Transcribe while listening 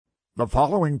The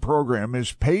following program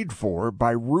is paid for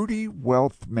by Ruedi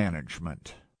Wealth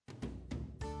Management.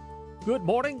 Good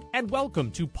morning and welcome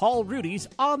to Paul Ruedi's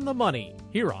On the Money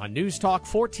here on News Talk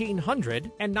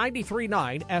 1400 and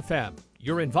 93.9 FM.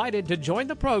 You're invited to join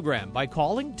the program by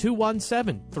calling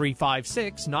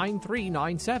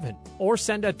 217-356-9397 or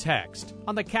send a text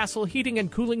on the Castle Heating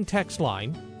and Cooling text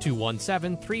line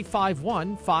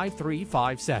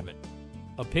 217-351-5357.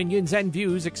 Opinions and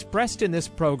views expressed in this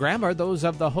program are those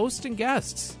of the host and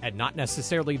guests and not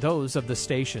necessarily those of the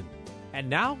station. And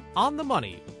now, On the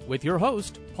Money with your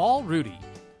host, Paul Ruedi.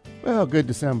 Well, good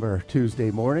December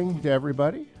Tuesday morning to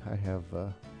everybody. I have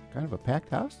kind of a packed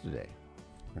house today.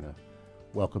 We're going to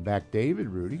welcome back David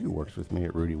Ruedi, who works with me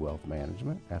at Ruedi Wealth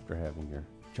Management after having your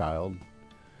child,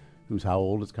 who's how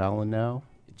old is Colin now?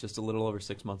 Just a little over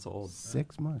 6 months old.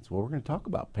 6 months. Well, we're going to talk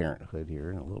about parenthood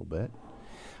here in a little bit.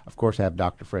 Of course, I have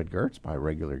Dr. Fred Gertz, my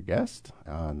regular guest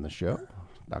on the show.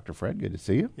 Dr. Fred, good to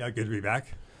see you. Yeah, good to be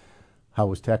back. How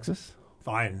was Texas?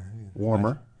 Fine.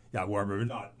 Warmer? Yeah, warmer.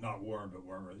 Not warm, but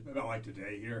warmer. It's about like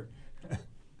today here.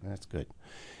 That's good.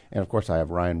 And, of course, I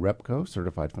have Ryan Repko,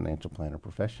 Certified Financial Planner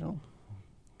Professional.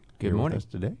 Good morning. With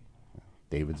us today.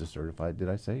 David's a certified, did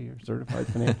I say you're certified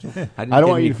financial? I don't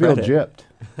want you to feel gypped.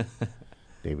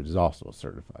 David is also a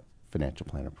certified financial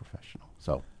planner professional.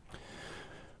 So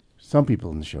some people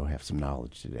in the show have some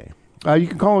knowledge today. You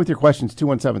can call with your questions,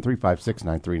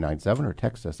 217-356-9397, or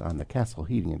text us on the Castle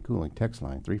Heating and Cooling text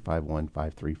line,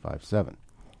 351-5357.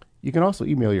 You can also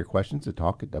email your questions to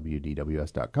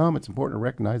talk@wdws.com. It's important to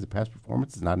recognize that past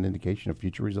performance is not an indication of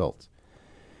future results.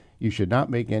 You should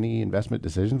not make any investment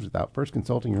decisions without first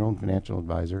consulting your own financial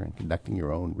advisor and conducting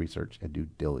your own research and due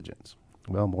diligence.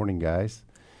 Well, morning, guys.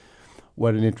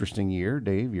 What an interesting year.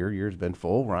 Dave, your year's been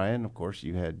full. Ryan, of course,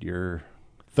 you had your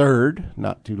third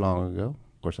not too long ago.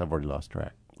 Of course, I've already lost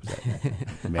track. Was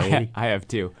that May? I have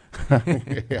two.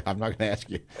 Yeah, I'm not going to ask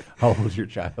you how old your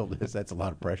child is. That's a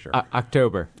lot of pressure.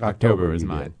 October. October was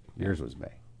mine. Yours was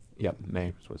May. Yep, May.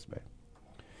 Yours was May.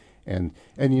 And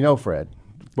you know, Fred,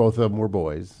 both of them were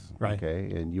boys. Right. Okay.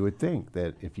 And you would think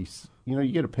that if you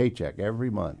get a paycheck every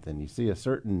month and you see a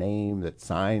certain name that's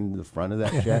signed the front of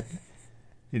that check.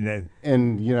 And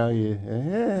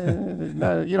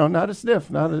not a sniff,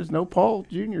 there's no Paul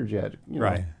Jr. yet.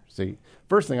 Right. See,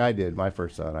 first thing I did, my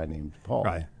first son, I named Paul.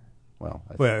 Right. Well,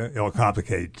 it would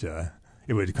complicate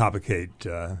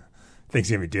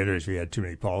Thanksgiving dinners if we had too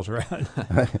many Pauls around.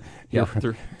 Yeah,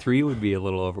 three would be a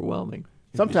little overwhelming.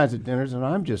 Sometimes at dinners, and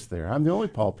I'm just there. I'm the only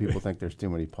Paul people think there's too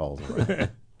many Pauls around.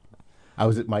 I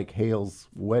was at Mike Hale's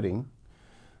wedding.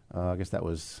 I guess that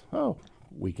was a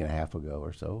week and a half ago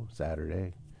or so,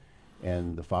 Saturday.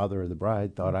 And the father of the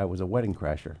bride thought I was a wedding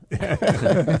crasher.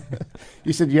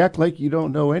 He said, you act like you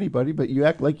don't know anybody, but you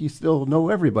act like you still know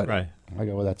everybody. Right. I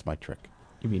go, well, that's my trick.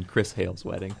 You mean Chris Hale's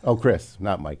wedding? Oh, Chris,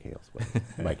 not Mike Hale's wedding.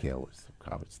 Mike Hale was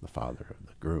the father of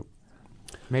the group.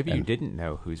 Maybe you didn't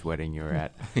know whose wedding you were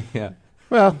at. Yeah.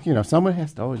 Well, someone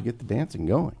has to always get the dancing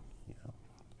going.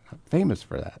 I'm famous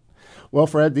for that. Well,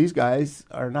 Fred, these guys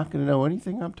are not going to know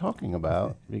anything I'm talking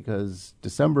about because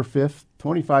December 5th,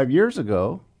 25 years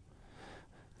ago,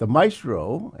 the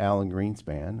maestro, Alan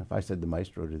Greenspan, if I said the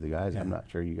maestro to the guys, I'm not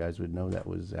sure you guys would know that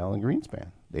was Alan Greenspan.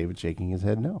 David shaking his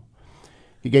head no.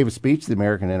 He gave a speech to the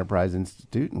American Enterprise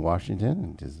Institute in Washington,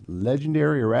 and his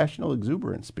legendary irrational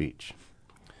exuberance speech.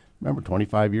 Remember,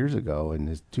 25 years ago, and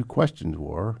his two questions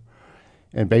were,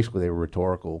 and basically they were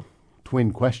rhetorical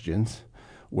twin questions,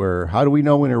 were how do we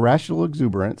know when irrational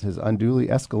exuberance has unduly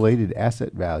escalated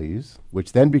asset values,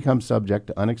 which then become subject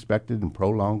to unexpected and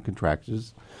prolonged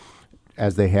contractions,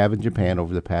 as they have in Japan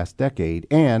over the past decade,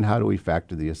 and how do we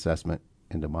factor the assessment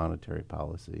into monetary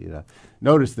policy?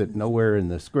 Notice that nowhere in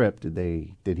the script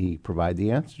did he provide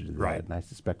the answer to that, right. And I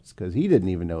suspect it's because he didn't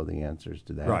even know the answers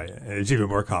to that. Right, and it's even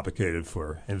more complicated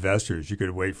for investors. You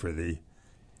could wait for the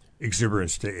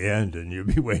exuberance to end, and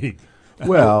you'd be waiting.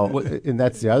 Well, and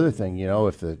that's the other thing,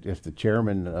 if the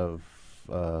chairman of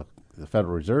the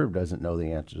Federal Reserve doesn't know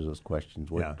the answers to those questions,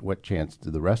 what chance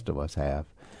do the rest of us have?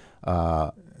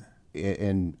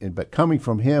 But coming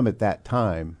from him at that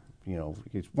time,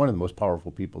 he's one of the most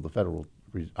powerful people. The Federal,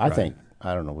 I think.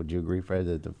 I don't know. Would you agree, Fred,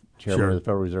 that the chairman of the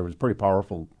Federal Reserve is a pretty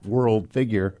powerful world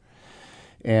figure,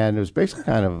 and it was basically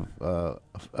kind of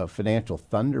a financial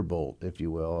thunderbolt, if you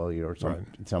will.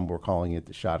 Some were calling it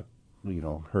the shot,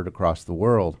 heard across the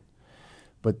world.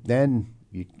 But then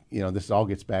this all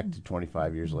gets back to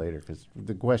 25 years later, because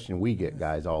the question we get,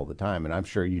 guys, all the time, and I'm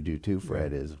sure you do too,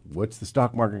 Fred, is what's the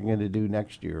stock market going to do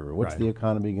next year, or what's the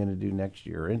economy going to do next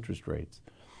year, or interest rates?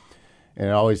 And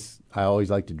I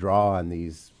always like to draw on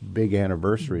these big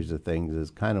anniversaries of things as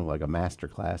kind of like a master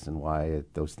class in why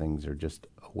those things are just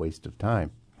a waste of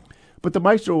time. But the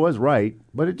maestro was right,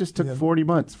 but it just took 40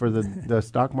 months for the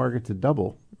stock market to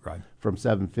double from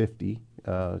 750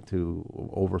 to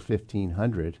over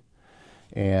 1,500.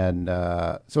 And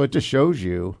so it just shows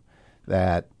you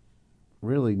that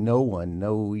really no one,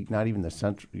 not even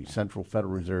the Central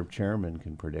Federal Reserve Chairman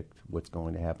can predict what's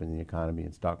going to happen in the economy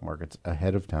and stock markets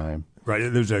ahead of time.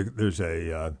 Right. There's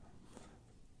a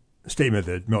statement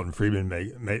that Milton Friedman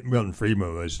made. Milton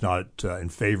Friedman was not in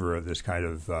favor of this kind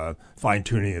of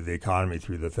fine-tuning of the economy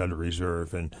through the Federal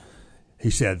Reserve, and he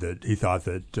said that he thought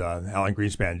that Alan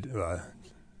Greenspan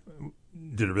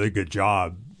did a really good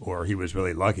job, or he was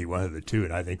really lucky, one of the two.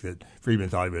 And I think that Friedman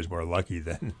thought he was more lucky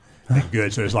than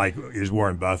good. So it's like, is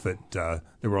Warren Buffett the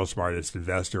world's smartest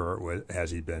investor, or has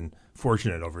he been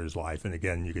fortunate over his life? And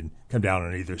again, you can come down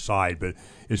on either side, but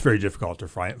it's very difficult to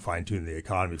fine-tune the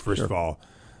economy. First of all,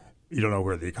 you don't know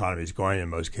where the economy is going in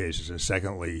most cases, and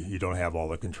secondly, you don't have all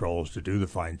the controls to do the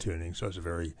fine-tuning, so it's a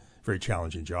very, very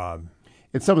challenging job.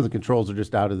 And some of the controls are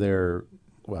just out of their,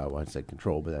 well, I wouldn't say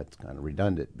control, but that's kind of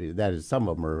redundant. That is, some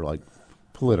of them are like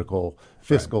political,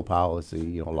 fiscal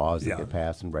policy, laws that get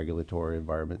passed in regulatory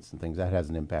environments and things. That has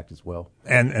an impact as well.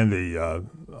 And the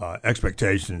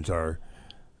expectations are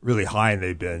really high, and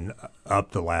they've been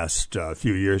up the last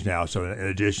few years now. So in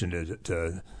addition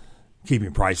to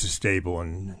keeping prices stable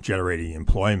and generating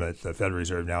employment, the Federal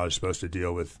Reserve now is supposed to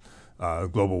deal with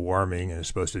global warming and is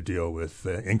supposed to deal with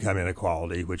income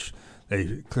inequality, which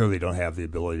they clearly don't have the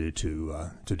ability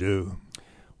to do.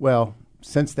 Well,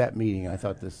 since that meeting, I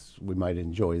thought we might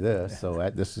enjoy this.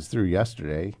 So this is through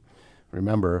yesterday.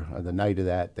 Remember,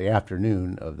 the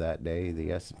afternoon of that day,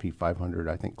 the S&P 500,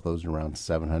 I think, closed around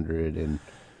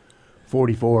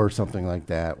 744 or something like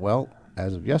that. Well,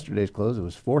 as of yesterday's close, it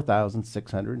was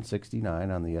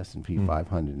 4,669 on the S&P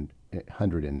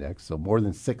 500 index, so more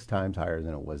than 6 times higher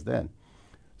than it was then.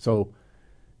 So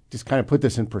just kind of put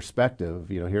this in perspective,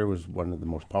 here was one of the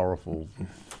most powerful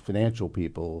financial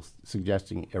people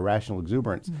suggesting irrational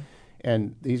exuberance.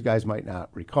 And these guys might not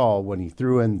recall when he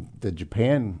threw in the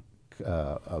Japan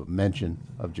mention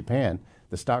of Japan,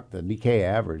 the Nikkei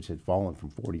average had fallen from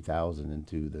 40,000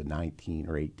 into the 19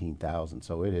 or 18,000.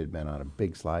 So it had been on a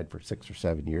big slide for 6 or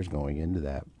 7 years going into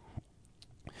that.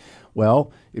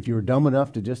 Well, if you were dumb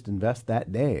enough to just invest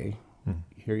that day,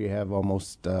 here you have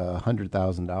almost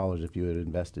 $100,000 if you had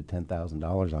invested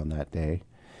 $10,000 on that day.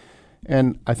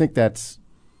 And I think that's,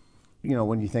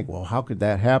 when you think, well, how could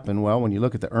that happen? Well, when you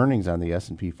look at the earnings on the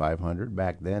S&P 500,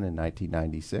 back then in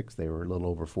 1996, they were a little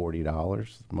over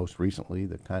 $40. Most recently,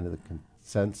 the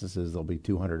consensus is they'll be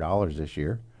 $200 this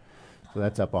year. So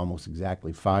that's up almost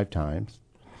exactly 5 times.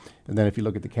 And then if you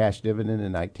look at the cash dividend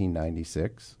in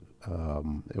 1996,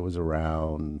 it was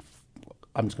around,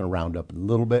 I'm just going to round up a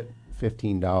little bit,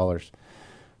 $15.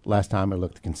 Last time I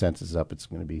looked, the consensus is up. It's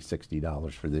going to be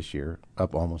 $60 for this year,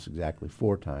 up almost exactly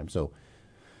 4 times. So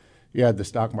you had the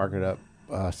stock market up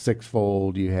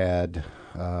 6-fold. You had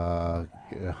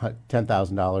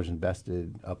 $10,000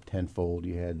 invested, up 10-fold.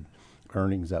 You had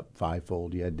earnings up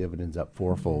 5-fold. You had dividends up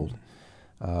 4-fold.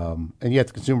 And yet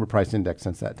the consumer price index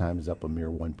since that time is up a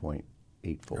mere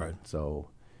 1.8-fold. Right. So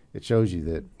it shows you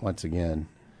that, once again,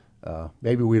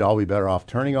 maybe we'd all be better off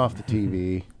turning off the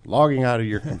TV, logging out of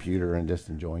your computer, and just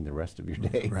enjoying the rest of your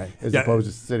day, as opposed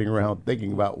to sitting around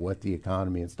thinking about what the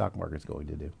economy and stock market's going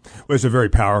to do. Well, it's a very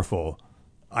powerful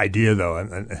idea, though.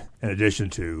 And in addition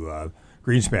to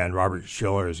Greenspan, Robert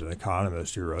Shiller is an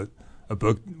economist who wrote a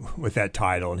book with that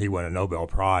title, and he won a Nobel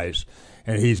Prize.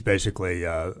 And he's basically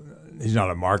he's not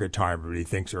a market timer, but he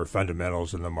thinks there are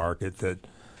fundamentals in the market that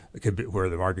could be, where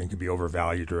the market can be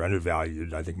overvalued or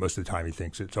undervalued. I think most of the time he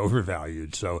thinks it's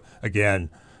overvalued. So again,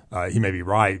 he may be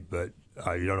right, but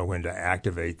you don't know when to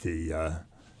activate the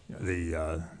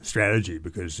strategy,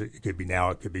 because it could be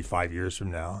now, it could be 5 years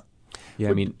from now. Yeah,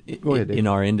 I mean, in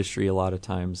our industry, a lot of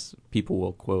times people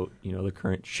will quote, the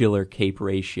current Shiller-Cape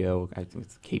ratio, I think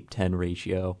it's the Cape 10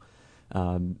 ratio,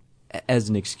 as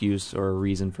an excuse or a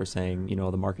reason for saying,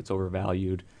 the market's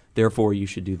overvalued. Therefore, you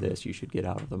should do this. You should get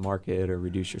out of the market or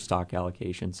reduce your stock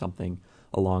allocation, something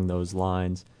along those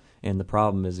lines. And the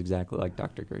problem is exactly like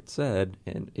Dr. Gertz said,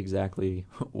 and exactly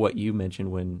what you mentioned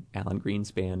when Alan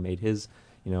Greenspan made his,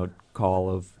 call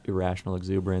of irrational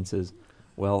exuberance is,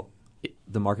 well,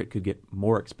 the market could get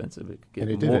more expensive. It could get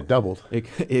and it doubled.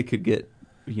 It could get,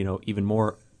 even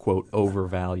more, quote,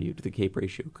 overvalued. The CAPE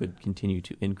ratio could continue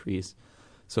to increase.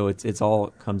 So it's all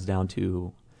comes down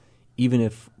to, even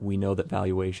if we know that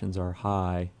valuations are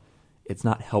high, it's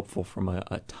not helpful from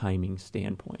a timing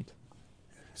standpoint.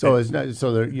 So it's not,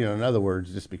 so there, in other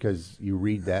words, just because you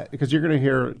read that, because you're going to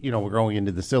hear, we're going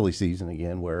into the silly season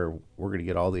again, where we're going to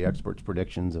get all the experts'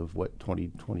 predictions of what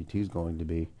 2022 is going to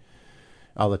be.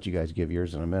 I'll let you guys give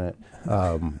yours in a minute.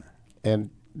 And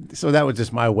so that was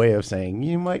just my way of saying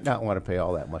you might not want to pay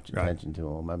all that much attention to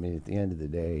them. I mean, at the end of the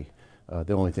day,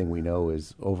 the only thing we know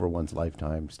is over one's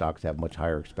lifetime, stocks have much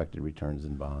higher expected returns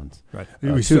than bonds. Right.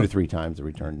 2 to 3 times the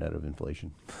return net of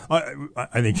inflation.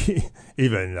 I think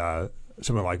even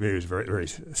someone like me who's very, very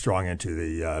strong into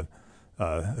the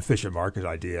efficient market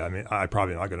idea. I mean, I'm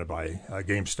probably not going to buy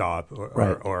GameStop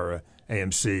or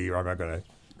AMC, or I'm not going to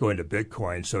go into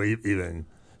Bitcoin. So even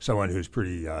someone who's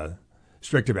pretty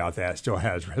strict about that still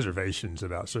has reservations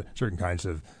about certain kinds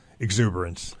of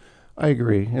exuberance. I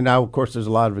agree. And now, of course, there's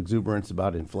a lot of exuberance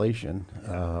about inflation.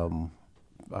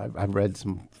 I've read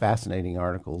some fascinating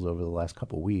articles over the last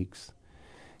couple of weeks.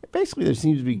 Basically, there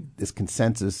seems to be this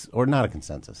consensus, or not a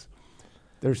consensus.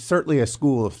 There's certainly a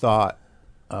school of thought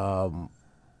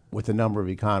with a number of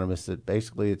economists that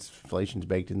basically inflation's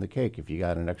baked in the cake. If you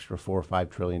got an extra $4 or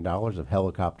 $5 trillion of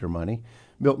helicopter money,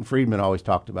 Milton Friedman always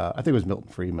talked about, I think it was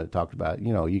Milton Friedman that talked about,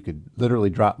 you could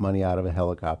literally drop money out of a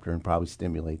helicopter and probably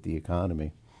stimulate the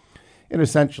economy. And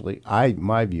essentially,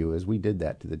 my view is we did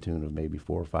that to the tune of maybe $4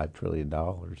 or $5 trillion.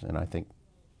 And I think,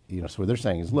 so what they're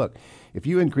saying is, look, if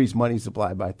you increase money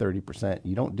supply by 30%,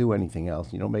 you don't do anything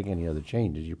else, you don't make any other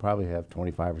changes, you probably have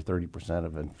 25 or 30%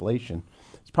 of inflation.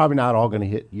 It's probably not all going to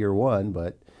hit year one,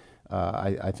 but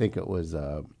I think it was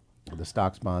the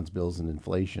stocks, bonds, bills, and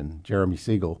inflation. Jeremy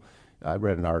Siegel, I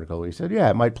read an article where he said,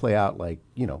 it might play out like,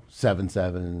 7,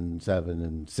 7, 7,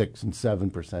 and 6 and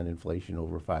 7% inflation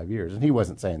over 5 years. And he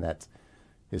wasn't saying that's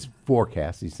his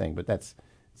forecast. He's saying, but it's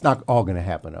not all going to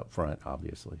happen up front,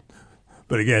 obviously.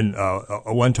 But again,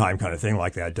 a one-time kind of thing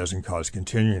like that doesn't cause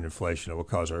continuing inflation. It will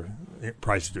cause our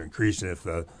prices to increase. And if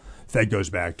the Fed goes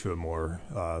back to a more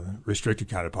restricted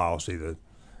kind of policy, the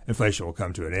inflation will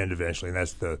come to an end eventually, and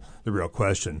that's the real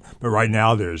question. But right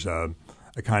now there's a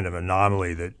kind of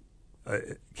anomaly that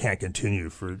can't continue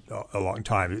for a long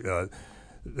time.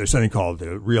 There's something called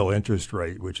the real interest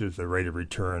rate, which is the rate of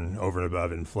return over and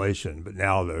above inflation. But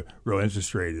now the real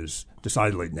interest rate is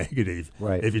decidedly negative.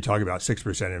 Right. If you talk about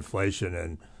 6% inflation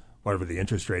and whatever the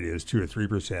interest rate is, 2 or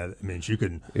 3%, it means you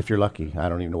can. If you're lucky, I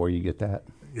don't even know where you get that.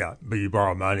 Yeah, but you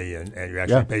borrow money and you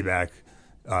actually pay back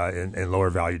in lower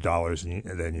value dollars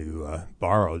than you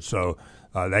borrowed. So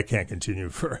that can't continue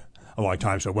for a long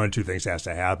time. So one of two things has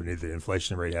to happen: either the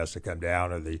inflation rate has to come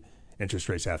down, or the interest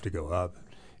rates have to go up.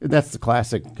 And that's the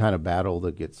classic kind of battle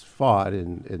that gets fought,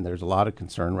 and there's a lot of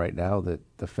concern right now that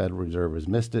the Federal Reserve has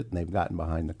missed it and they've gotten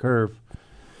behind the curve.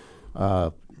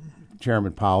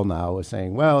 Chairman Powell now is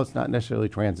saying, well, it's not necessarily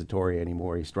transitory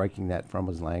anymore. He's striking that from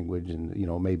his language and,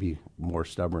 maybe more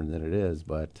stubborn than it is.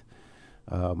 But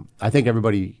I think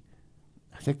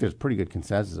there's pretty good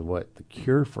consensus of what the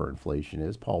cure for inflation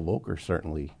is. Paul Volcker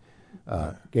certainly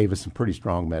gave us some pretty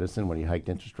strong medicine when he hiked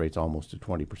interest rates almost to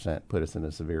 20%, put us in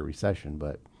a severe recession.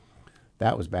 But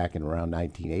that was back in around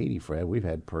 1980, Fred. We've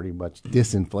had pretty much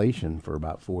disinflation for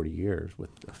about 40 years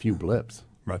with a few blips.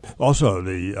 Right. Also,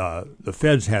 the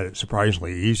Fed's had it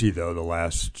surprisingly easy, though, the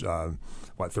last,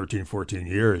 13, 14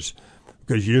 years,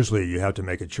 because usually you have to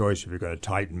make a choice. If you're going to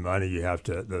tighten money, you have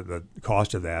to, the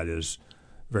cost of that is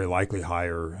very likely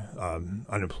higher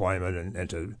unemployment, and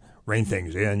to rein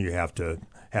things in, you have to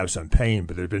have some pain,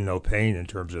 but there's been no pain in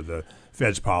terms of the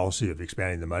Fed's policy of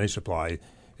expanding the money supply.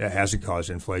 It hasn't caused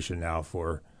inflation now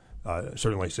for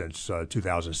certainly since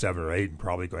 2007 or 8, and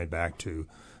probably going back to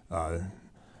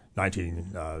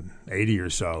 1980 or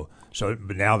so.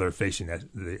 But now they're facing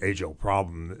the age-old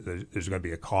problem. There's going to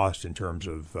be a cost in terms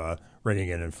of reining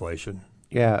in inflation.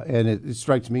 Yeah, and it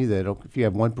strikes me that if you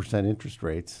have 1% interest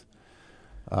rates,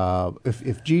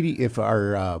 if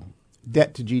our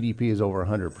debt to GDP is over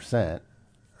 100%,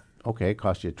 okay, it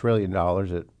costs you $1 trillion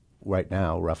right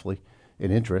now, roughly,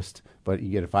 in interest, but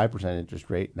you get a 5% interest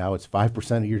rate. Now it's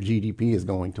 5% of your GDP is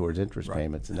going towards interest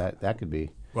payments, and that could be.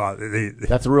 Well,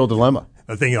 that's a real dilemma.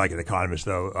 The thing, like an economist,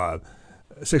 though,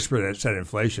 6%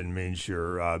 inflation means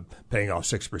you're paying off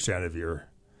 6% of your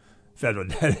federal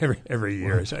debt every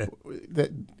year.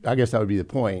 I guess that would be the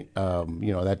point.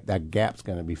 That gap's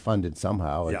going to be funded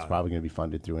somehow. It's probably going to be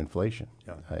funded through inflation,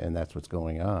 and that's what's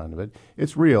going on. But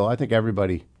it's real. I think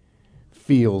everybody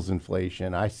feels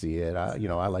inflation. I see it. I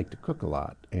like to cook a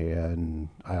lot, and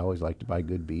I always like to buy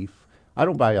good beef. I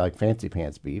don't buy like fancy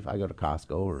pants beef. I go to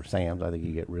Costco or Sam's. I think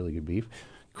you get really good beef.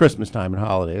 Christmas time and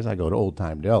holidays, I go to Old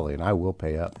Time Deli, and I will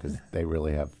pay up because they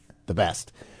really have the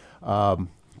best.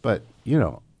 But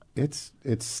it's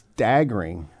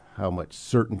staggering how much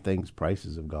certain things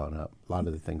prices have gone up. A lot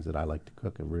of the things that I like to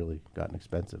cook have really gotten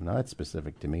expensive. Now that's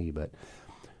specific to me, but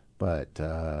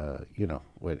I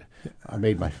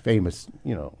made my famous, I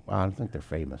don't think they're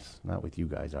famous. Not with you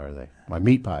guys, are they? My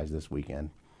meat pies this weekend.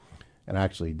 And I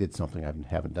actually did something I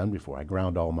haven't done before. I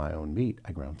ground all my own meat.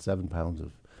 I ground 7 pounds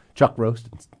of chuck roast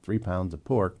and 3 pounds of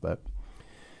pork, but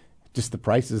just the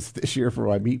prices this year for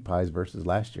my meat pies versus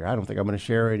last year. I don't think I'm going to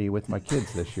share any with my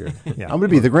kids this year. Yeah. I'm going to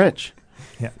be the Grinch.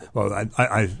 Yeah. Well,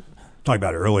 I talked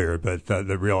about it earlier, but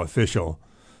the real official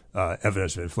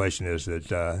evidence of inflation is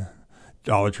that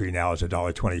Dollar Tree now is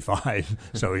 $1.25.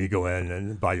 So you go in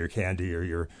and buy your candy or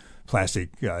your plastic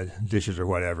dishes or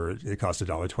whatever, it costs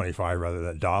 $1.25 rather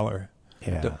than $1.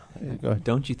 Yeah.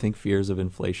 Don't you think fears of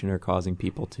inflation are causing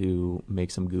people to make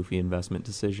some goofy investment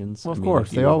decisions? Well, of course,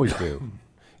 they always do.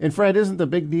 And Fred, isn't the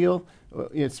big deal?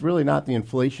 It's really not the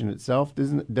inflation itself.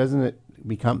 Doesn't it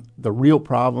become the real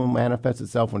problem manifests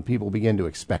itself when people begin to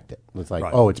expect it? It's like,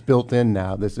 right. It's built in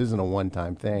now. This isn't a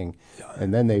one-time thing.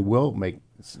 And then they will make,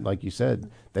 like you said,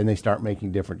 then they start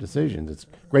making different decisions. It's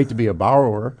great to be a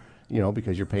borrower,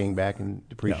 because you're paying back in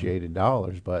depreciated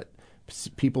dollars. But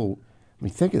people,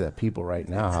 think of the people right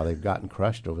now, how they've gotten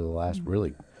crushed over the last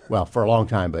for a long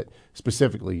time, but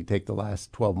specifically you take the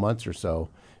last 12 months or so.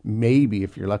 Maybe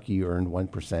if you're lucky, you earned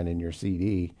 1% in your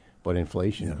CD, but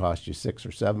inflation cost you 6 or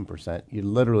 7%. You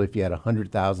literally, if you had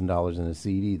 $100,000 in a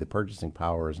CD, the purchasing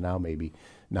power is now maybe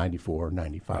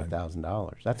 $94,000,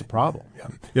 $95,000. That's a problem. Yeah.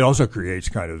 It also creates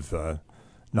kind of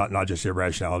not just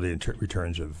irrationality in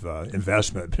returns of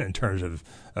investment, but in terms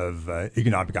of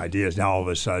economic ideas. Now all of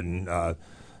a sudden,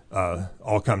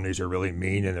 all companies are really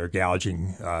mean and they're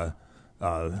gouging,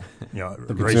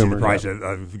 raising the price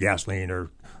of gasoline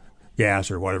or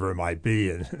gas or whatever it might be,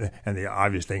 and the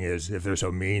obvious thing is if they're so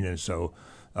mean and so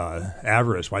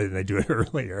avarice, why didn't they do it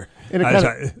earlier?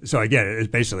 So again,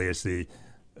 it's the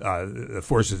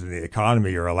forces in the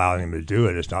economy are allowing them to do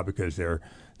it. It's not because they're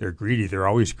greedy. They're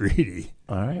always greedy.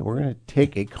 All right, we're going to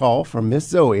take a call from Miss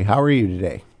Zoe. How are you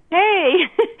today? Hey,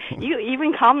 you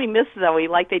even call me Miss Zoe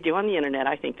like they do on the internet.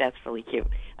 I think that's really cute.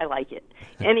 I like it.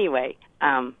 Anyway,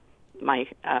 my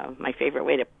favorite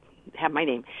way to have my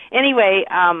name. Anyway,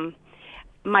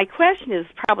 my question is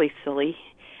probably silly,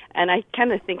 and I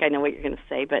kind of think I know what you're going to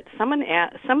say, but someone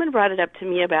brought it up to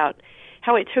me about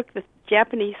how it took the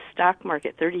Japanese stock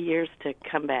market 30 years to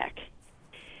come back.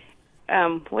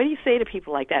 What do you say to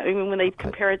people like that? I mean, when they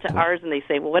compare it to ours and they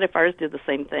say, well, what if ours did the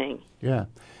same thing? Yeah,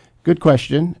 good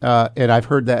question, and I've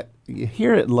heard that. You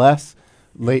hear it less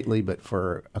lately, but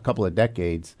for a couple of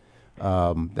decades,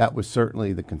 that was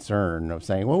certainly the concern of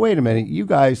saying, well, wait a minute, you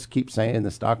guys keep saying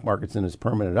the stock market's in this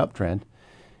permanent uptrend.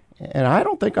 And I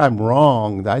don't think I'm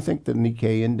wrong. I think the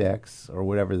Nikkei index, or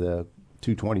whatever, the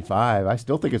 225, I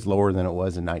still think it's lower than it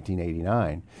was in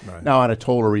 1989. Right. Now, on a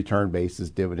total return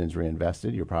basis, dividends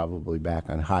reinvested, you're probably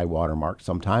back on high water mark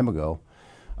some time ago.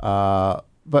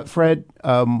 But, Fred,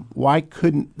 why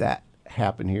couldn't that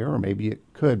happen here? Or maybe it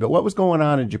could. But what was going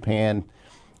on in Japan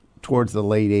towards the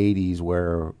late 80s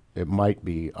where it might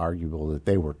be arguable that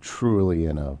they were truly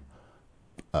in a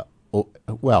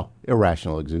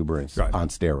irrational exuberance on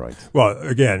steroids? Well,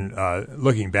 again,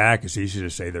 looking back, it's easy to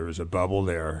say there was a bubble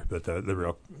there, but the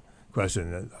real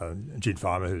question, Gene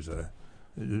Fama, who's a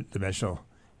dimensional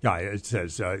guy, it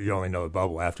says you only know a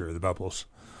bubble after the bubble's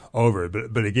over.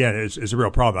 But again, it's a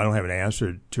real problem. I don't have an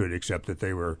answer to it except that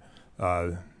they were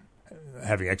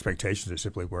having expectations that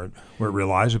simply weren't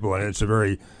realizable, and it's a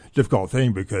very difficult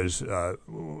thing because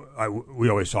we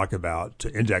always talk about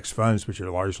index funds, which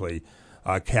are largely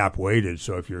cap weighted.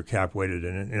 So if you're cap weighted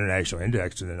in an international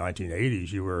index in the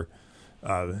 1980s, you were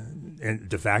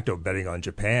de facto betting on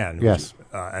Japan. Yes.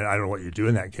 And I don't know what you do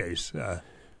in that case.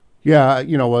 Yeah,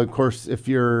 of course, if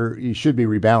you should be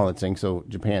rebalancing, so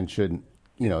Japan shouldn't,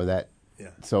 that. Yeah.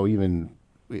 So even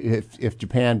if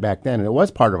Japan back then, and it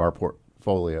was part of our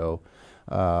portfolio,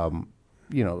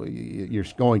 you're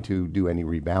going to do any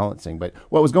rebalancing. But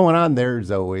what was going on there,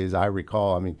 Zoe, as I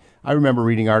recall, I remember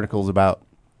reading articles about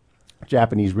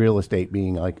Japanese real estate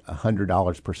being like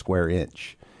 $100 per square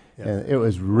inch. Yeah. And it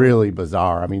was really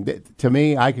bizarre. To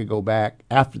me, I could go back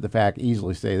after the fact,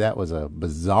 easily say that was a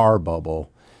bizarre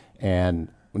bubble, and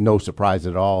no surprise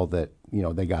at all that,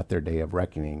 they got their day of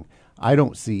reckoning. I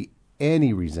don't see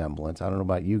any resemblance. I don't know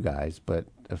about you guys, but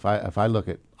if I look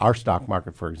at our stock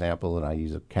market, for example, and I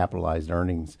use a capitalized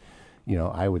earnings,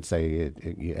 I would say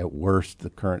at worst the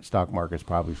current stock market is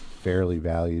probably fairly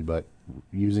valued, but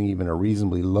using even a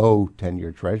reasonably low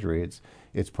 10-year treasury,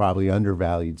 it's probably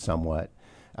undervalued somewhat.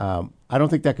 I don't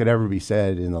think that could ever be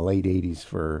said in the late 80s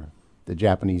for the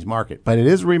Japanese market. But it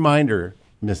is a reminder,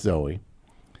 Miss Zoe,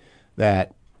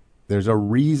 that There's a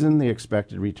reason the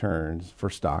expected returns for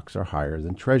stocks are higher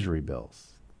than Treasury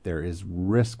bills. There is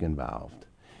risk involved.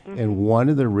 And one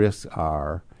of the risks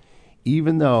are,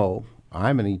 even though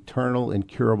I'm an eternal,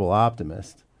 incurable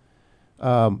optimist,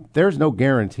 there's no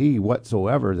guarantee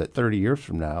whatsoever that 30 years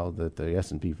from now that the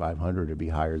S&P 500 will be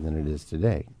higher than it is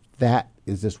today. That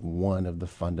is just one of the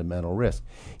fundamental risks.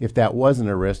 If that wasn't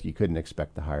a risk, you couldn't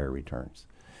expect the higher returns.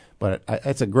 But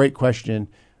it's a great question.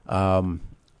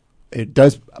 It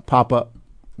does pop up,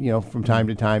 from time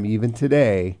to time, even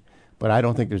today. But I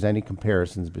don't think there's any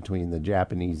comparisons between the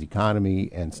Japanese economy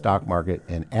and stock market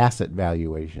and asset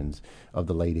valuations of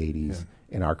the late 80s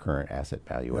and our current asset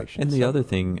valuations. And the other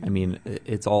thing,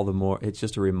 it's all the more, it's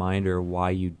just a reminder why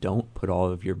you don't put all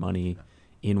of your money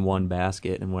in one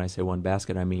basket. And when I say one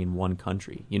basket, I mean one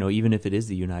country. Even if it is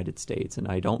the United States, and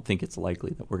I don't think it's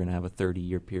likely that we're going to have a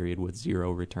 30-year period with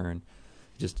zero return.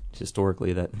 Just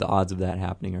historically, that the odds of that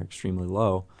happening are extremely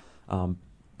low.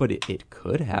 But it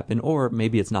could happen, or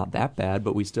maybe it's not that bad,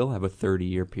 but we still have a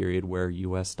 30-year period where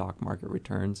U.S. stock market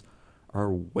returns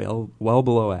are well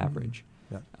below average.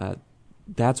 Yeah.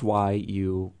 That's why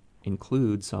you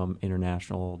include some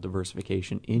international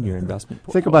diversification in your investment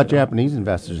portfolio. Think about Japanese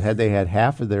investors. Had they had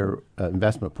half of their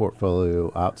investment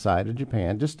portfolio outside of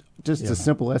Japan, just a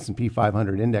simple S&P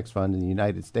 500 index fund in the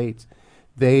United States,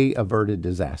 they averted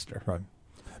disaster. Right.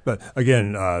 But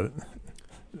again,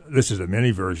 this is a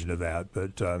mini version of that,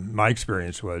 but my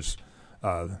experience was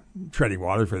treading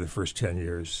water for the first 10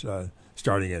 years,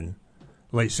 starting in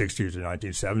late 60s to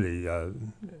 1970.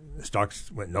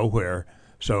 Stocks went nowhere,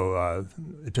 so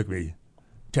it took me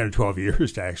 10 or 12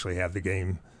 years to actually have the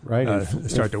game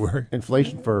start to work.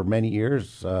 Inflation for many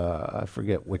years, I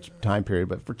forget which time period,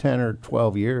 but for 10 or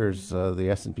 12 years, the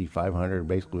S&P 500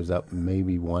 basically was up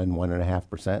maybe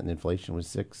 1.5%, and inflation was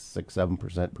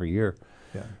 7% per year.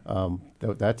 Yeah.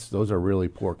 Those are really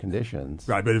poor conditions.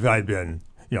 Right, but if I'd been,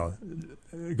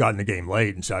 gotten the game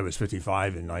late, and so I was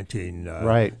 55 in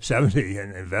 1970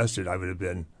 and invested, I would have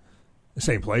been the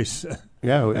same place.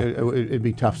 Yeah, it'd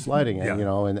be tough sledding,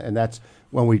 and that's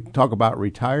when we talk about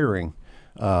retiring.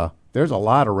 There's a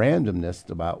lot of randomness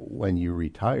about when you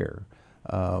retire.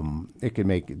 It can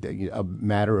make a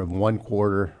matter of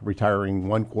retiring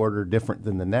one quarter different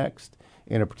than the next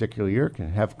in a particular year can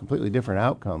have completely different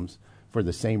outcomes for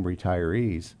the same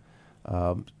retirees.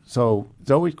 So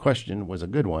Zoe's question was a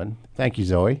good one. Thank you,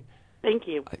 Zoe. Thank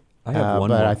you. I have one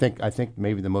but more. I think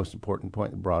maybe the most important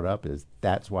point brought up is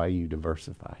that's why you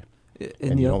diversify.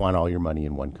 And you don't want all your money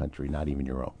in one country, not even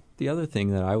your own. The other thing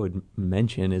that I would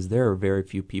mention is there are very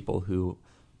few people who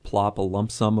plop a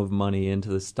lump sum of money into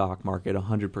the stock market,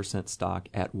 100% stock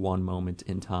at one moment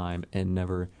in time, and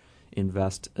never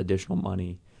invest additional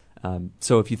money.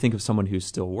 So if you think of someone who's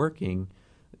still working,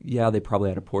 they probably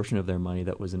had a portion of their money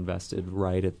that was invested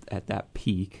right at that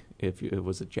peak. If it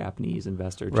was a Japanese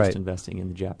investor just investing in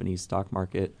the Japanese stock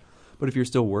market. But if you're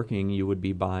still working, you would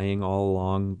be buying all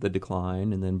along the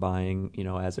decline and then buying,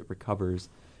 as it recovers.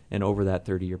 And over that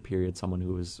 30-year period, someone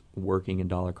who was working and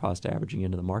dollar cost averaging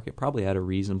into the market probably had a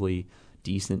reasonably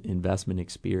decent investment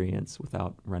experience.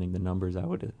 Without running the numbers, I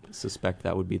would suspect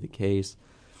that would be the case.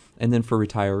 And then for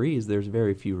retirees, there's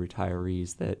very few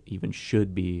retirees that even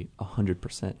should be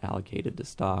 100% allocated to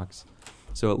stocks.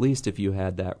 So at least if you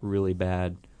had that really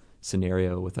bad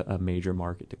scenario with a major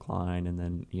market decline and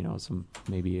then, some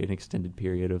maybe an extended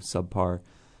period of subpar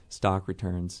stock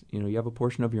returns, you have a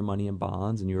portion of your money in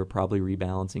bonds and you are probably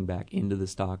rebalancing back into the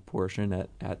stock portion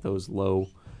at those low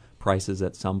prices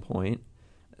at some point.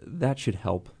 That should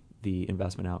help the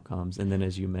investment outcomes. And then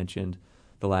as you mentioned,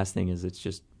 the last thing is it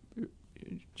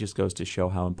just goes to show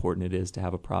how important it is to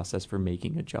have a process for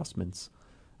making adjustments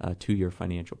to your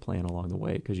financial plan along the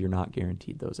way, because you're not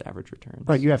guaranteed those average returns.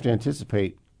 Right, you have to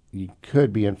anticipate you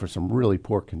could be in for some really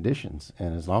poor conditions.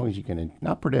 And as long as you can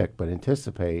not predict, but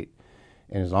anticipate,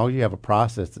 and as long as you have a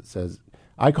process that says,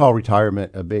 I call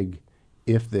retirement a big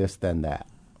if this, then that.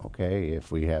 Okay,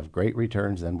 if we have great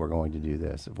returns, then we're going to do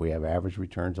this. If we have average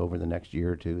returns over the next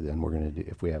year or two, then we're going to do.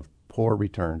 If we have poor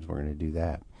returns, we're going to do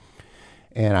that.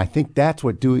 And I think that's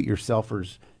what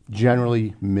do-it-yourselfers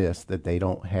generally miss that they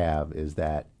don't have is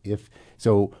that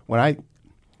when I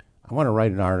want to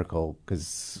write an article, because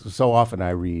so often I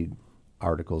read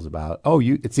articles about,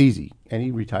 it's easy.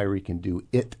 Any retiree can do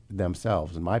it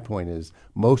themselves. And my point is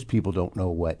most people don't know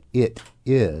what it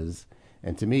is.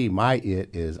 And to me, my it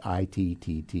is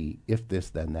ITTT, if this,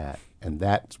 then that. And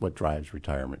that's what drives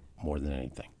retirement more than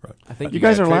anything. Right. I think you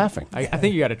guys are laughing. I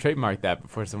think you got to trademark that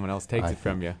before someone else takes it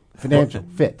from you. Financial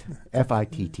fit,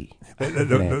 FITT.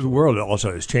 The world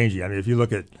also is changing. I mean, if you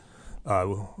look at,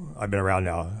 I've been around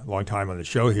now a long time on the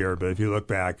show here, but if you look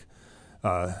back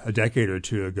a decade or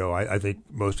two ago, I think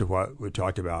most of what we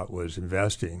talked about was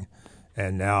investing.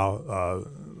 And now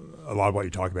a lot of what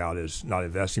you talk about is not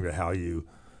investing, but how you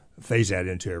phase that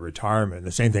into a retirement.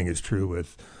 The same thing is true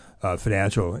with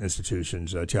financial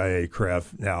institutions, TIA,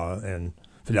 CREF now, and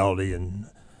Fidelity, and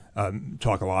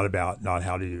talk a lot about not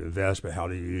how do you invest, but how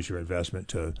do you use your investment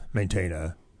to maintain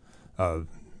a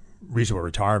reasonable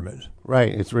retirement.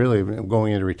 Right. It's really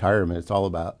going into retirement. It's all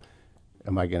about,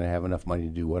 am I going to have enough money to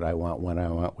do what I want, when I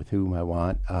want, with whom I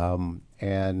want?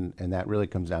 And that really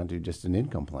comes down to just an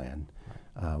income plan.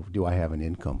 Do I have an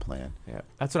income plan? Yeah,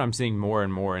 that's what I'm seeing more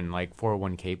and more in like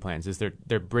 401k plans. Is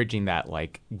they're bridging that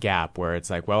like gap where it's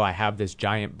like, well, I have this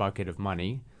giant bucket of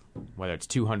money, whether it's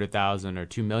 $200,000 or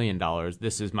 $2 million.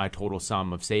 This is my total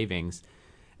sum of savings,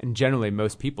 and generally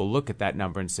most people look at that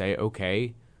number and say,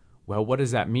 okay, well, what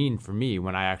does that mean for me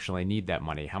when I actually need that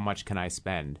money? How much can I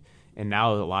spend? And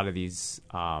now a lot of these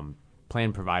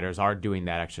plan providers are doing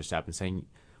that extra step and saying,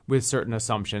 with certain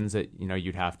assumptions that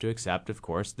you'd have to accept, of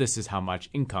course, this is how much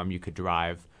income you could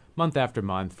derive month after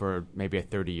month for maybe a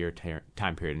 30-year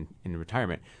time period in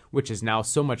retirement, which is now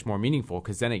so much more meaningful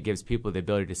because then it gives people the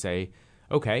ability to say,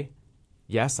 okay,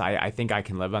 yes, I think I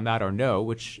can live on that, or no,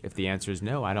 which if the answer is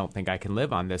no, I don't think I can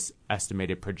live on this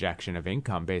estimated projection of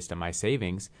income based on my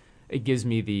savings. It gives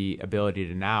me the ability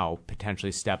to now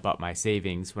potentially step up my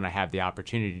savings when I have the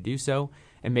opportunity to do so,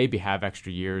 and maybe have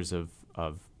extra years of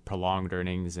prolonged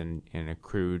earnings and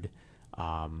accrued,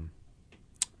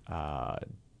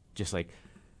 just like,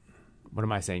 what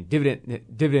am I saying?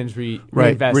 Dividends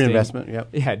reinvesting. Reinvestment, yep.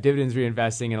 Yeah, dividends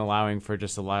reinvesting and allowing for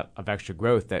just a lot of extra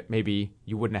growth that maybe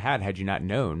you wouldn't have had you not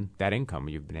known that income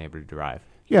you've been able to derive.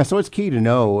 Yeah, so it's key to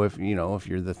know if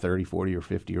you're the 30, 40, or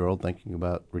 50-year-old thinking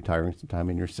about retiring sometime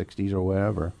in your 60s or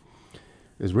whatever,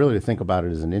 is really to think about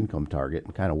it as an income target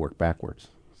and kind of work backwards.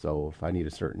 So if I need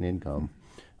a certain income,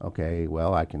 okay,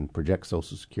 well, I can project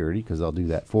Social Security because they'll do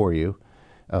that for you.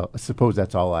 Suppose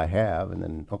that's all I have, and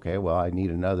then, okay, well, I need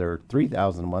another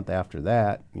 $3,000 a month after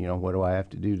that. What do I have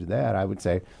to do to that? I would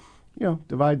say,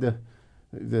 divide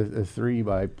the 3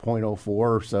 by 0.04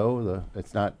 or so.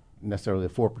 It's not necessarily a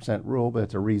 4% rule, but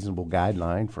it's a reasonable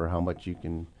guideline for how much you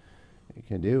can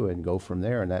do, and go from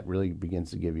there. And that really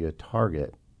begins to give you a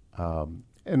target. And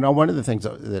now one of the things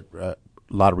that a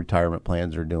lot of retirement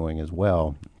plans are doing as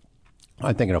well,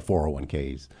 I'm thinking of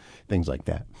 401ks, things like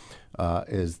that,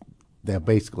 is they'll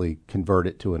basically convert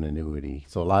it to an annuity.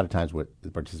 So a lot of times what the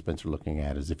participants are looking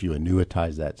at is if you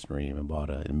annuitize that stream and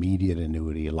bought an immediate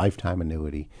annuity, a lifetime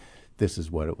annuity, this is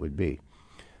what it would be.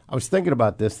 I was thinking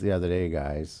about this the other day,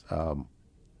 guys.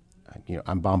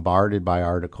 I'm bombarded by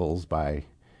articles by,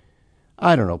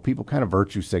 I don't know, people kind of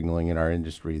virtue signaling in our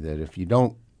industry that if you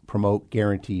don't promote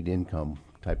guaranteed income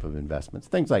type of investments,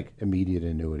 things like immediate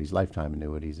annuities, lifetime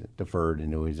annuities, deferred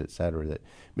annuities, et cetera, that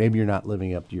maybe you're not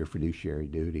living up to your fiduciary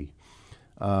duty.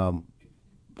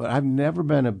 But I've never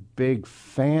been a big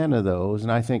fan of those.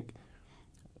 And I think,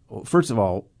 well, first of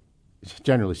all,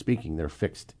 generally speaking, they're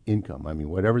fixed income. I mean,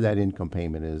 whatever that income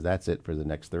payment is, that's it for the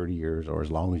next 30 years or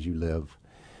as long as you live.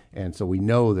 And so we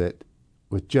know that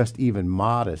with just even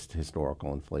modest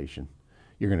historical inflation,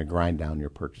 you're going to grind down your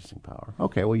purchasing power.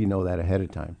 Okay, well, you know that ahead of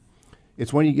time.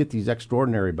 It's when you get these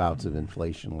extraordinary bouts of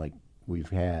inflation like we've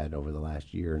had over the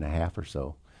last year and a half or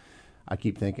so, I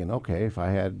keep thinking, okay, if I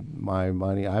had my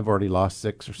money, I've already lost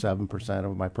 6 or 7%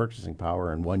 of my purchasing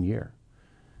power in 1 year.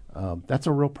 That's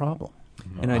a real problem.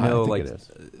 And I know,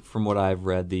 from what I've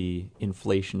read, the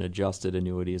inflation-adjusted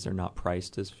annuities are not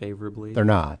priced as favorably. They're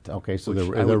not. Okay, so they're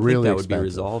really expensive. That would be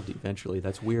resolved eventually.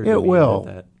 That's weird. It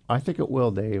will. I think it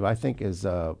will, Dave. I think as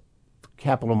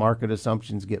capital market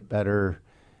assumptions get better,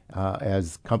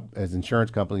 as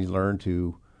insurance companies learn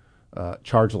to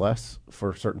charge less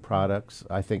for certain products,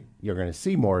 I think you're going to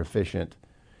see more efficient.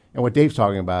 And what Dave's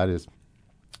talking about is,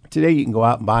 today you can go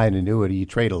out and buy an annuity. You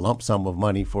trade a lump sum of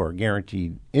money for a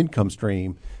guaranteed income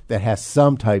stream that has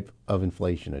some type of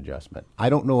inflation adjustment. I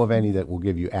don't know of any that will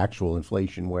give you actual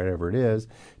inflation, wherever it is.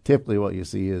 Typically what you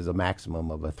see is a maximum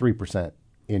of a 3%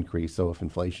 increase. So if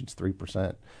inflation's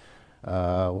 3%,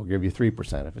 we'll give you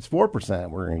 3%. If it's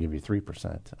 4%, we're going to give you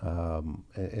 3%.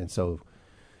 And so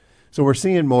we're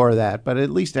seeing more of that. But at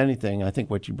least anything, I think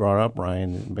what you brought up,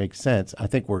 Ryan, makes sense. I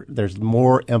think there's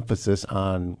more emphasis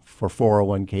for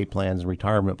 401k plans and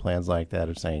retirement plans like that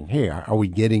of saying, hey, are we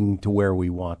getting to where we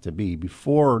want to be?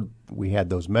 Before we had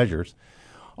those measures,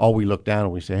 all we look down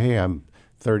and we say, hey, I'm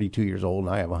 32 years old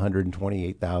and I have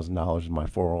 $128,000 in my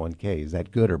 401k. Is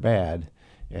that good or bad?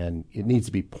 And it needs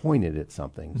to be pointed at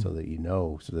something so that you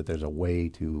know, so that there's a way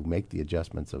to make the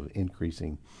adjustments of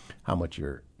increasing how much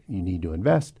you need to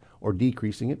invest, or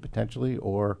decreasing it potentially,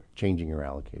 or changing your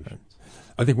allocations.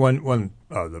 I think one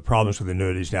of the problems with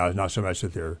annuities now is not so much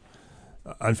that they're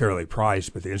unfairly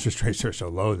priced, but the interest rates are so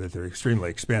low that they're extremely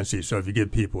expensive. So if you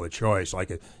give people a choice,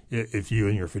 like if you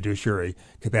in your fiduciary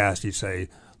capacity say,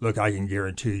 look, I can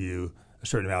guarantee you a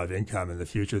certain amount of income in the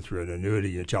future through an annuity,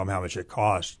 you tell them how much it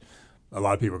costs, a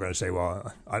lot of people are going to say,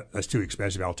 well, that's too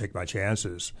expensive, I'll take my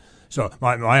chances. So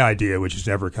my idea, which has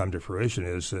never come to fruition,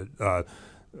 is that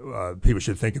people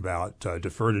should think about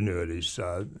deferred annuities,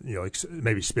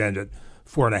 maybe spend at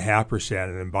 4.5%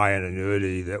 and then buy an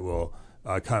annuity that will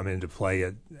come into play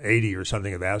at 80 or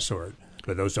something of that sort.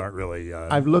 But those aren't really...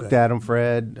 I've looked at them,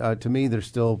 Fred. To me, they're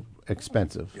still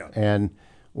expensive. Yeah. And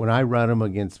when I run them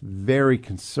against very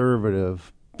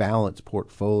conservative, balanced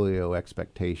portfolio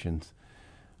expectations,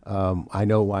 I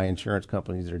know why insurance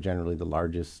companies are generally the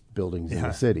largest buildings in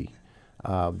the city.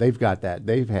 They've got that.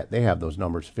 They have those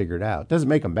numbers figured out. Doesn't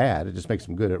make them bad. It just makes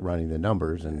them good at running the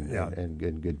numbers and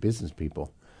good business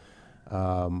people.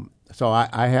 So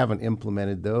I haven't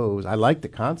implemented those. I like the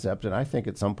concept, and I think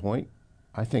at some point,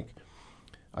 I think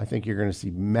you're going to see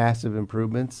massive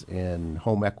improvements in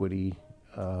home equity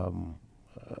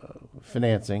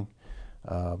financing.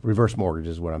 Reverse mortgage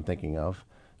is what I'm thinking of.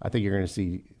 I think you're going to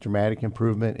see dramatic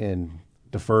improvement in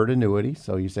deferred annuity.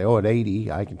 So you say, at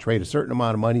 80, I can trade a certain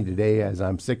amount of money today as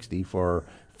I'm 60 for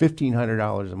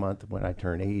 $1,500 a month when I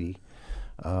turn 80.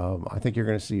 I think you're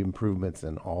going to see improvements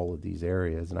in all of these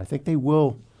areas, and I think they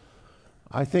will.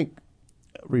 I think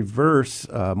reverse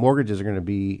mortgages are going to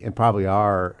be, and probably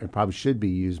are, and probably should be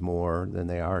used more than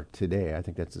they are today. I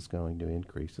think that's just going to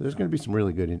increase. So there's going to be some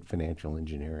really good financial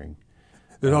engineering.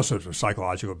 There's also some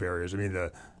psychological barriers. I mean,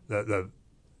 the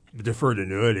deferred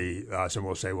annuity, someone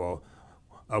will say, well,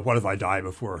 what if I die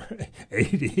before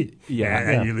 80?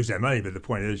 And you lose that money. But the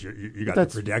point is, you got the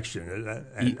protection,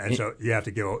 and so you have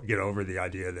to get over the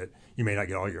idea that you may not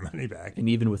get all your money back. And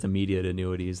even with immediate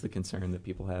annuities, the concern that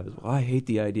people have is, well, I hate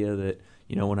the idea that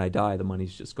when I die, the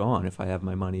money's just gone. If I have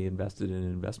my money invested in an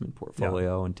investment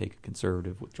portfolio and take a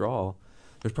conservative withdrawal,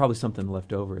 there's probably something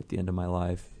left over at the end of my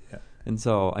life. And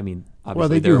so, I mean,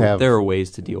 obviously there are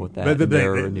ways to deal with that.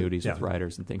 There are annuities with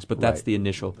riders and things, but that's the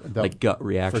initial gut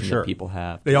reaction that people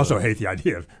have. They also hate the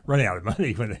idea of running out of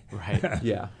money when they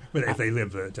if they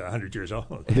live to 100 years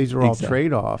old. These are all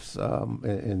trade-offs,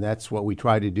 and that's what we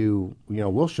try to do.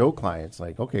 We'll show clients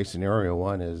like, okay, scenario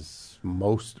one is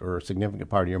most or a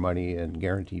significant part of your money in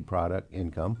guaranteed product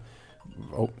income.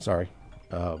 Oh, sorry,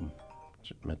 meant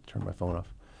to turn my phone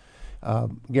off.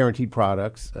 Guaranteed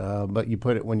products, but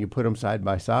when you put them side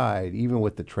by side, even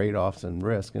with the trade-offs and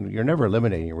risk, and you're never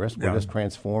eliminating risk, we're just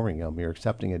transforming them. You're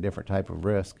accepting a different type of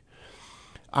risk.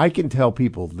 I can tell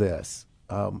people this,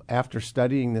 after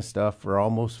studying this stuff for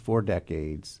almost 4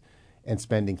 decades and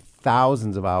spending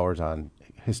thousands of hours on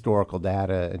historical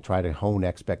data and try to hone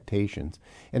expectations,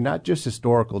 and not just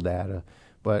historical data,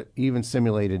 but even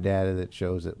simulated data that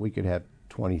shows that we could have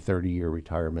 20, 30-year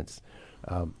retirements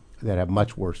that have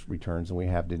much worse returns than we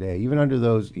have today. Even under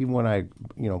those, even when I,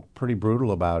 pretty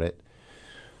brutal about it,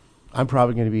 I'm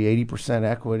probably going to be 80%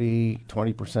 equity,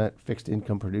 20% fixed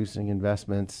income producing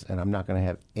investments, and I'm not going to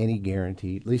have any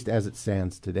guarantee, at least as it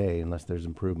stands today, unless there's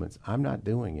improvements. I'm not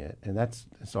doing it, and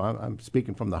I'm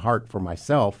speaking from the heart for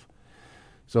myself.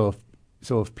 So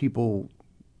if people,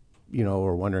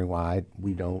 are wondering why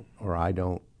we don't or I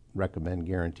don't recommend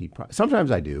guaranteed products, sometimes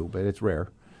I do, but it's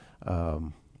rare.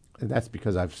 That's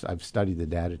because I've studied the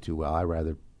data too well. I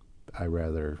rather,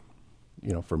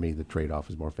 for me, the trade-off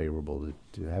is more favorable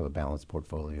to have a balanced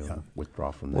portfolio and withdraw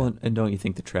from that. Well, and don't you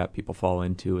think the trap people fall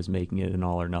into is making it an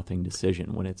all-or-nothing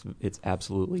decision when it's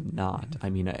absolutely not? I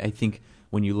mean, I think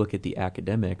when you look at the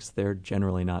academics, they're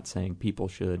generally not saying people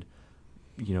should,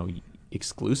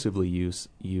 exclusively use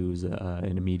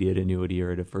an immediate annuity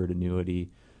or a deferred annuity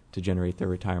to generate their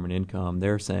retirement income.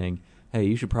 They're saying, hey,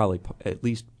 you should probably at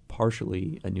least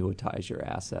partially annuitize your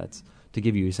assets to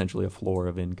give you essentially a floor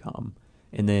of income,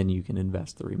 and then you can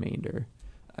invest the remainder.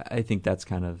 I think that's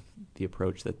kind of the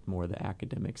approach that more the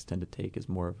academics tend to take, is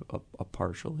more of a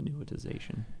partial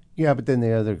annuitization. Yeah, but then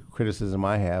the other criticism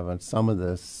I have on some of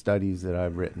the studies that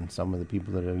I've written, some of the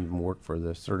people that have even worked for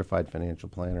the Certified Financial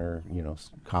Planner,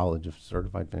 College of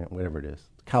Certified Financial, whatever it is,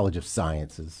 College of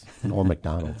Sciences, Norm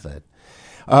Macdonald said,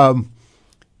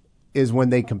 is when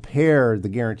they compare the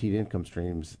guaranteed income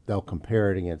streams, they'll compare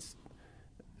it against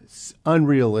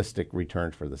unrealistic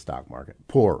returns for the stock market,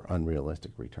 poor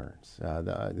unrealistic returns.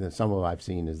 Some of what I've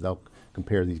seen is they'll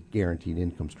compare these guaranteed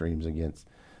income streams against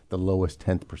the lowest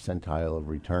 10th percentile of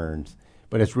returns.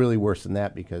 But it's really worse than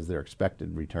that, because their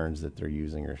expected returns that they're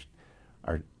using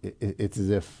it's as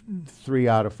if 3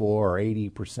 out of 4 or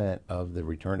 80% of the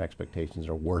return expectations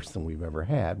are worse than we've ever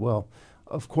had. Well,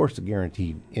 of course, a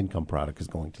guaranteed income product is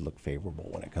going to look favorable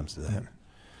when it comes to that.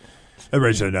 That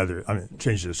raises another. I mean,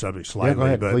 change the subject slightly.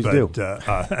 Yeah, go ahead. Please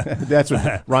do. That's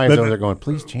what Ryan's over there going.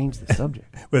 Please change the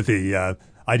subject. With the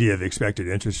idea of expected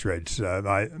interest rates,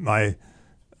 my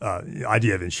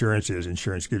idea of insurance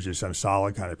gives you some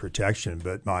solid kind of protection.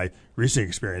 But my recent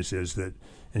experience is that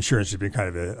insurance has been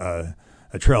kind of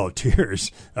a trail of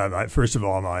tears. First of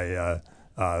all, my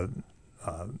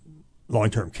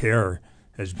long-term care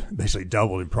has basically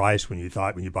doubled in price when you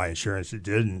buy insurance. It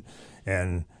didn't,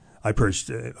 and my wife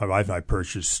and I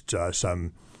purchased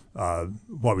some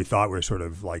what we thought were sort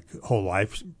of like whole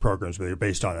life programs, but they're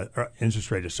based on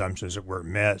interest rate assumptions that weren't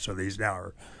met. So these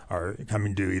now are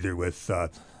coming due either with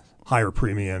higher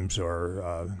premiums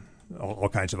or all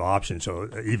kinds of options. So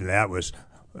even that was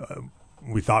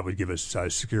we thought would give us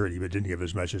security, but didn't give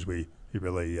as much as we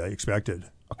really expected.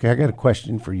 Okay, I got a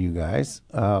question for you guys.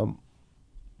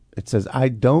 It says, I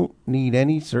don't need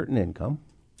any certain income.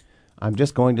 I'm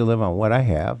just going to live on what I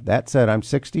have. That said, I'm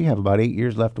 60, have about 8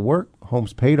 years left to work,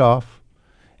 home's paid off,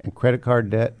 and credit card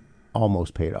debt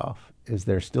almost paid off. Is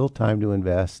there still time to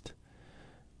invest?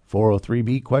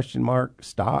 403B ?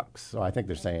 Stocks. So I think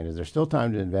they're saying, is there still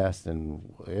time to invest?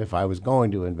 And if I was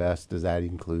going to invest, does that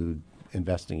include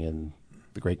investing in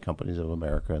the great companies of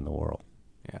America and the world?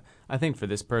 Yeah, I think for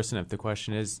this person, if the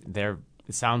question is,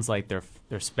 it sounds like their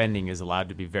spending is allowed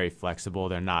to be very flexible.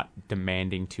 They're not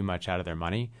demanding too much out of their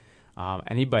money.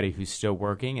 Anybody who's still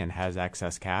working and has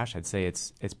excess cash, I'd say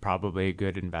it's probably a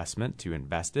good investment to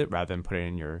invest it rather than put it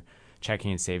in your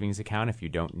checking and savings account if you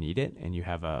don't need it, and you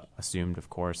have assumed, of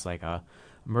course, like a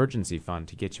emergency fund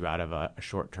to get you out of a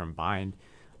short-term bind,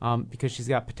 because she's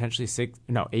got potentially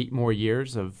 8 more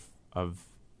years of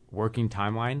working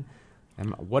timeline.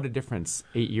 And what a difference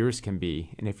 8 years can be.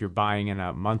 And if you're buying in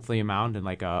a monthly amount in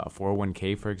like a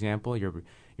 401k, for example, you're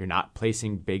not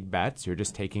placing big bets. You're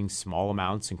just taking small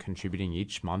amounts and contributing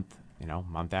each month,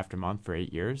 month after month for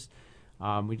 8 years.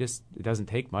 It doesn't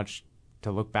take much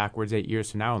to look backwards 8 years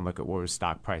from now and look at what was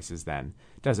stock prices then.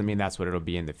 It doesn't mean that's what it'll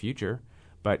be in the future.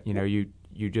 But, you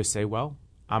just say, well,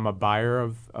 I'm a buyer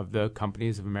of the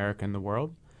companies of America and the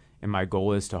world. And my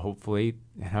goal is to hopefully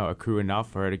accrue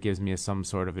enough where it gives me some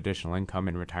sort of additional income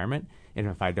in retirement. And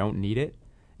if I don't need it,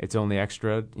 it's only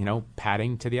extra,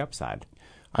 padding to the upside.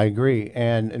 I agree.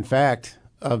 And in fact,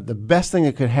 the best thing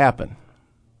that could happen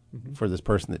for this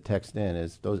person that texted in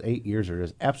is those 8 years are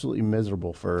just absolutely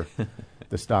miserable for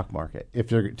the stock market. If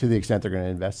they're to the extent they're going to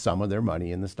invest some of their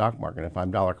money in the stock market. If I'm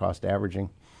dollar cost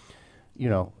averaging,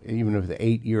 even with the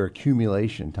 8-year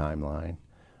accumulation timeline,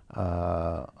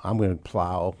 I'm going to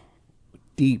plow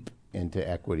deep into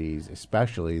equities,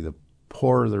 especially the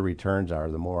poorer the returns are,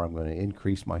 the more I'm going to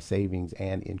increase my savings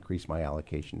and increase my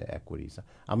allocation to equities.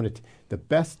 I'm going to the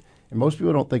best, and most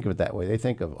people don't think of it that way. They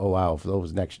think of, oh wow, for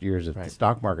those next years, if the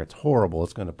stock market's horrible,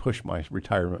 it's going to push my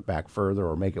retirement back further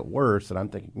or make it worse. And I'm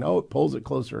thinking, no, it pulls it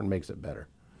closer and makes it better.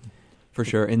 For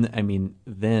sure. And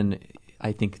then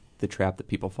I think the trap that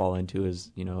people fall into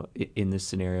is, in this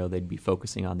scenario, they'd be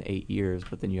focusing on the 8 years,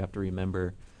 but then you have to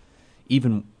remember,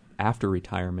 even after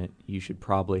retirement, you should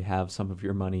probably have some of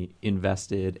your money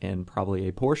invested and probably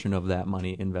a portion of that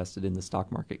money invested in the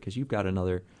stock market, because you've got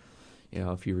another,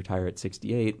 if you retire at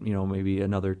 68, maybe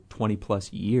another 20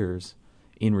 plus years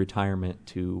in retirement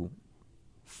to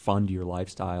fund your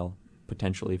lifestyle,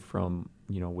 potentially from,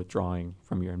 withdrawing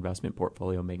from your investment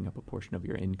portfolio, making up a portion of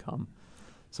your income.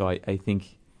 So I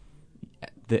think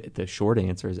the short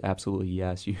answer is absolutely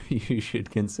yes, you should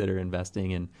consider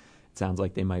investing. And it sounds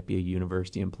like they might be a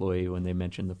university employee when they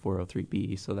mentioned the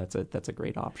 403B, so that's a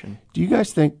great option. Do you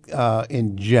guys think,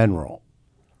 in general,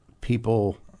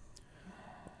 people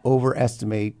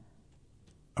overestimate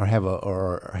or have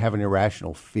an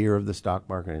irrational fear of the stock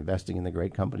market, investing in the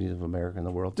great companies of America and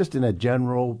the world, just in a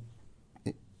general,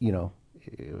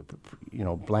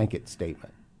 blanket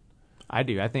statement? I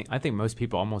do. I think most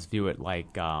people almost view it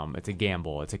like it's a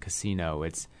gamble, it's a casino,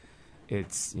 it's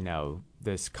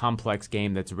this complex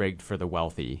game that's rigged for the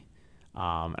wealthy.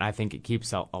 And I think it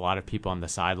keeps a lot of people on the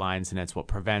sidelines, and it's what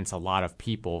prevents a lot of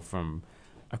people from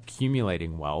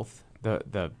accumulating wealth.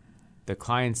 The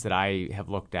clients that I have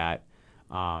looked at,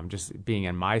 just being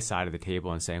on my side of the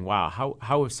table and saying, wow,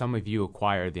 how have some of you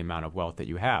acquired the amount of wealth that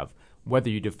you have? Whether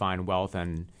you define wealth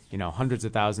in hundreds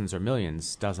of thousands or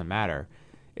millions doesn't matter.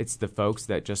 It's the folks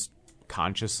that just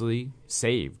consciously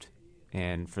saved.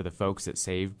 And for the folks that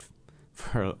saved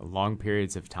for long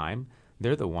periods of time,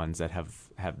 they're the ones that have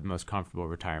the most comfortable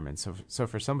retirement. So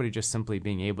for somebody just simply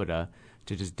being able to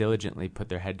just diligently put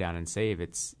their head down and save,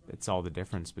 it's all the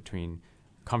difference between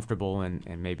comfortable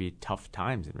and maybe tough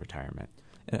times in retirement.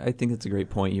 I think it's a great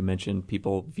point. You mentioned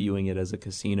people viewing it as a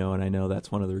casino, and I know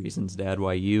that's one of the reasons, Dad,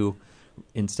 why you,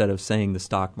 instead of saying the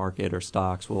stock market or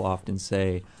stocks, will often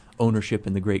say ownership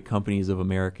in the great companies of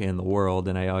America and the world.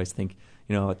 And I always think,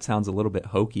 it sounds a little bit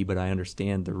hokey, but I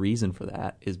understand the reason for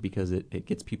that is because it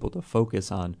gets people to focus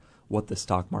on what the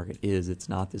stock market is. It's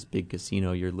not this big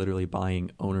casino. You're literally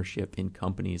buying ownership in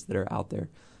companies that are out there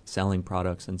selling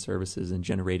products and services and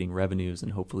generating revenues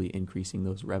and hopefully increasing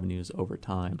those revenues over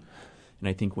time. And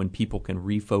I think when people can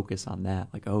refocus on that,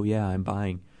 like, oh yeah, I'm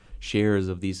buying shares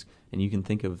of these, and you can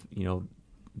think of,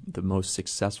 the most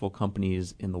successful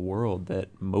companies in the world that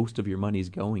most of your money is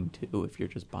going to if you're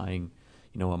just buying,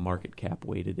 a market cap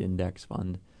weighted index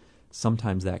fund.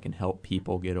 Sometimes that can help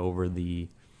people get over the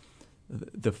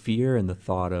fear and the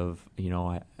thought of,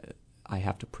 I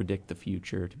have to predict the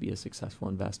future to be a successful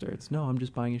investor. It's no, I'm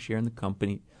just buying a share in the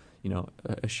company,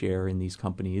 a share in these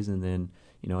companies, and then,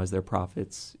 as their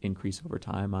profits increase over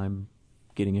time, I'm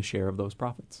getting a share of those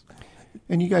profits.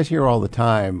 And you guys hear all the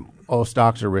time, oh,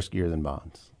 stocks are riskier than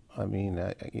bonds. I mean,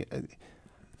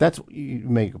 that's, you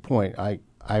make a point.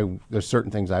 There's certain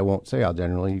things I won't say. I'll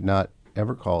generally not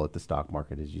ever call it the stock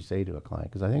market, as you say to a client,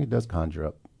 because I think it does conjure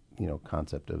up,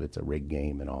 concept of it's a rigged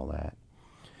game and all that.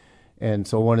 And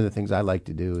so one of the things I like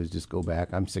to do is just go back.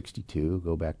 I'm 62,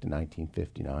 go back to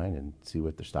 1959 and see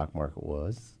what the stock market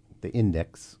was. The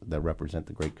index that represent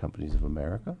the great companies of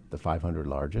America, the 500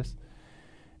 largest.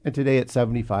 And today it's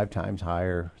 75 times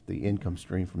higher. The income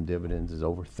stream from dividends is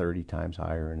over 30 times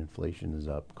higher, and inflation is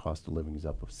up. Cost of living is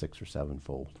up of 6 or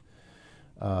 7-fold.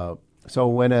 So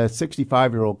when a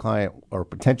 65-year-old client or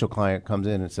potential client comes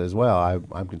in and says, well,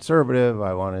 I'm conservative,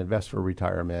 I want to invest for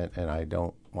retirement, and I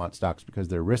don't want stocks because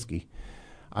they're risky,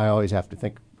 I always have to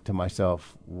think to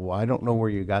myself, well, I don't know where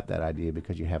you got that idea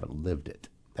because you haven't lived it.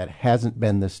 That hasn't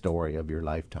been the story of your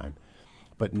lifetime.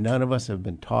 But none of us have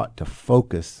been taught to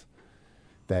focus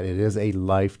that it is a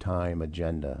lifetime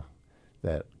agenda,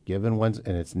 that given one's,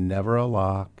 and it's never a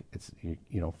lock. It's,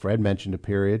 Fred mentioned a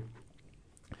period,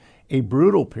 a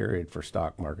brutal period for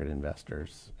stock market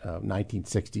investors,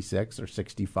 1966 or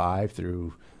 65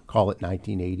 through, call it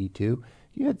 1982.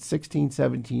 You had 16,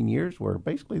 17 years where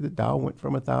basically the Dow went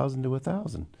from 1,000 to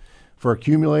 1,000. For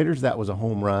accumulators, that was a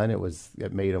home run.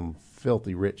 It made them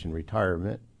filthy rich in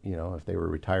retirement, if they were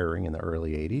retiring in the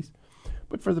early 80s.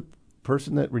 But for the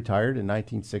person that retired in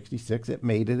 1966, it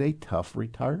made it a tough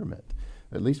retirement,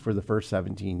 at least for the first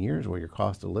 17 years where your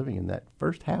cost of living in that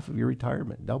first half of your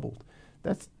retirement doubled.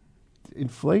 That's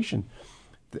inflation.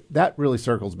 That really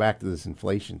circles back to this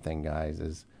inflation thing, guys,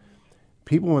 is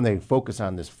people, when they focus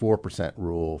on this 4%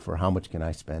 rule for how much can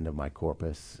I spend of my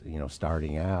corpus,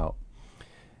 starting out,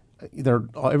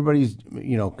 everybody's,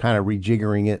 kind of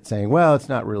rejiggering it, saying, well, it's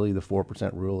not really the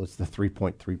 4% rule, it's the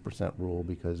 3.3% rule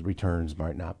because returns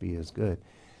might not be as good.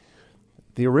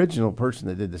 The original person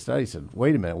that did the study said,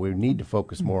 wait a minute, we need to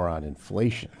focus more on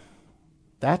inflation.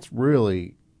 That's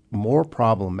really more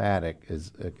problematic,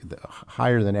 is the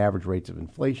higher than average rates of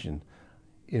inflation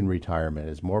in retirement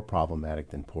is more problematic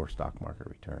than poor stock market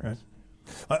returns.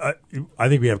 Right. I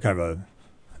think we have kind of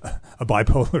a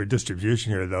bipolar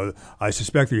distribution here, though. I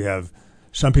suspect we have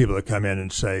some people that come in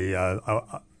and say,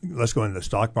 let's go into the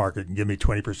stock market and give me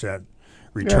 20%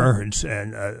 returns. Yeah.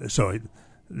 And so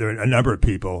there are a number of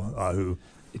people who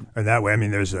are that way. I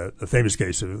mean, there's a famous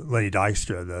case of Lenny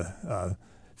Dykstra, the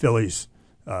Phillies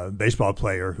baseball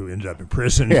player who ended up in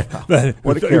prison. Yeah. But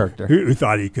what a character. Who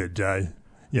thought he could,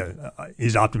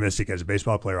 he's optimistic as a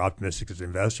baseball player, optimistic as an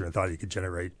investor, and thought he could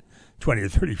generate 20 or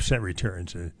 30%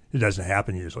 returns. And it doesn't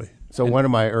happen usually. So one of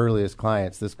my earliest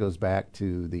clients, this goes back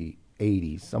to the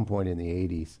 80s, some point in the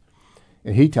 80s,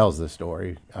 and he tells the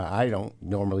story. I don't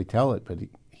normally tell it, but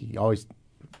he always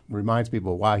reminds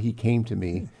people why he came to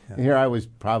me. Yeah. And here I was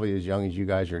probably as young as you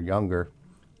guys are younger.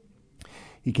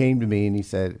 He came to me and he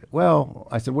said, well,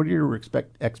 I said, what are your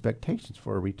expectations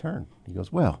for a return? He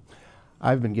goes, well,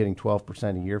 I've been getting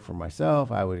 12% a year for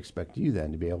myself. I would expect you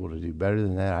then to be able to do better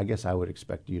than that. I guess I would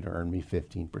expect you to earn me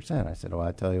 15%. I said, well,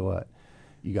 I tell you what,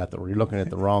 you're looking at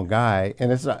the wrong guy.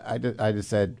 And I just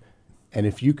said, and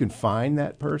if you can find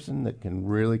that person that can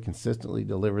really consistently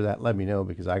deliver that, let me know,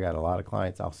 because I got a lot of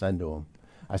clients I'll send to them.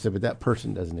 I said, but that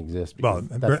person doesn't exist. Well,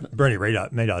 Bernie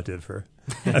Madoff did for.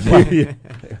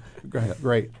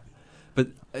 Great. But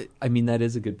I mean, that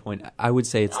is a good point. I would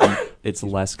say it's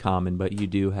less common, but you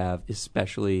do have,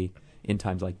 especially in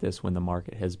times like this when the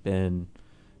market has been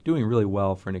doing really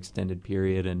well for an extended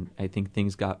period, and I think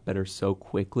things got better so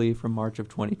quickly from March of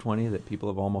 2020 that people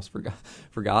have almost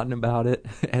forgotten about it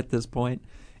at this point.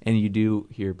 And you do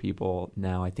hear people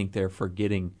now, I think they're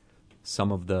forgetting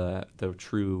some of the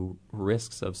true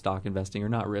risks of stock investing, or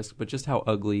not risk, but just how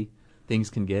ugly things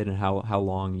can get and how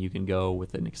long you can go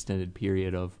with an extended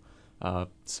period of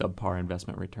subpar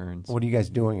investment returns. What are you guys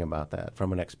doing about that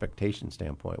from an expectation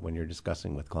standpoint when you're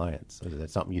discussing with clients? Is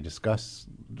that something you discuss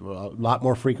a lot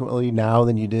more frequently now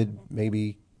than you did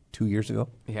maybe 2 years ago?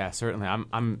 Yeah, certainly.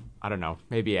 I don't know,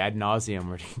 maybe ad nauseum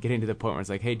we're getting to the point where it's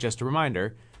like, hey, just a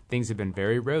reminder, things have been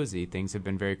very rosy. Things have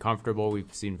been very comfortable.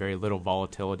 We've seen very little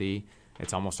volatility.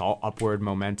 It's almost all upward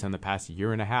momentum the past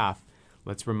year and a half.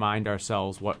 Let's remind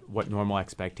ourselves what normal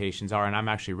expectations are. And I'm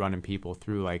actually running people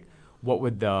through, like, what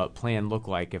would the plan look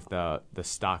like if the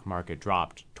stock market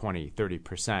dropped 20,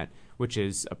 30%, which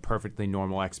is a perfectly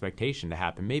normal expectation to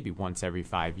happen maybe once every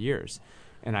 5 years.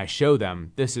 And I show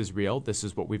them this is real. This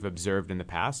is what we've observed in the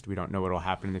past. We don't know what will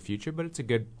happen in the future, but it's a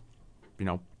good,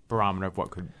 barometer of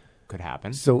what could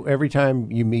happen. So every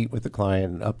time you meet with the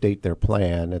client and update their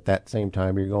plan, at that same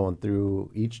time you're going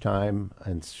through each time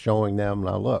and showing them,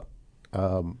 now look,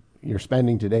 your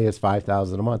spending today is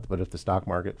 $5,000 a month, but if the stock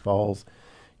market falls,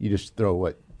 you just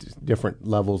throw different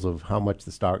levels of how much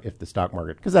if the stock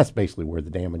market, because that's basically where the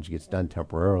damage gets done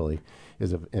temporarily,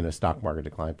 is in a stock market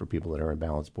decline for people that are in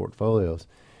balanced portfolios.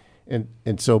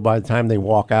 And so by the time they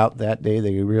walk out that day,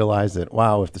 they realize that,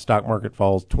 wow, if the stock market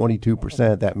falls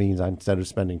 22%, that means instead of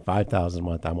spending $5,000 a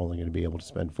month, I'm only going to be able to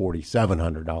spend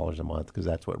 $4,700 a month, because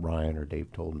that's what Ryan or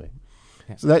Dave told me.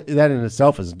 Yeah. So that in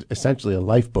itself is essentially a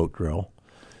lifeboat drill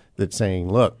that's saying,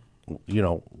 look,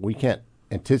 we can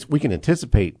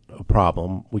anticipate a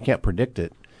problem. We can't predict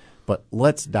it, but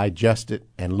let's digest it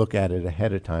and look at it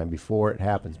ahead of time before it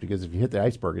happens, because if you hit the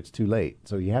iceberg, it's too late.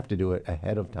 So you have to do it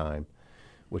ahead of time,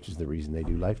 which is the reason they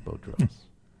do lifeboat drills,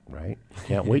 right? You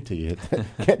can't wait till you hit that.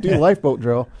 Can't do a lifeboat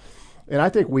drill. And I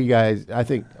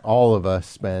think all of us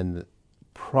spend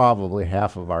probably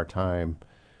half of our time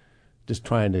just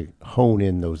trying to hone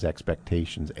in those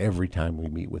expectations every time we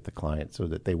meet with the client so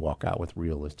that they walk out with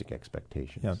realistic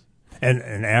expectations. Yeah.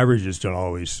 And averages don't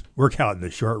always work out in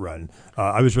the short run.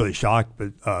 I was really shocked,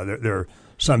 but there are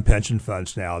some pension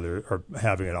funds now that are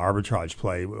having an arbitrage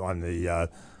play on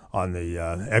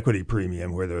the equity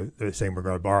premium, where they're saying we're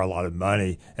going to borrow a lot of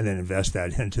money and then invest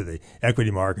that into the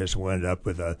equity markets, and we'll end up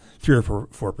with a 3 or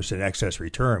 4% excess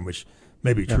return, which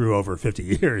may be true over 50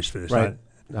 years, but it's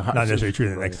not necessarily true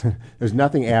in the next. There's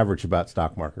nothing average about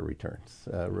stock market returns.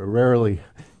 Rarely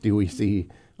do we see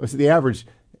the average,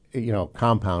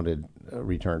 compounded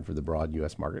return for the broad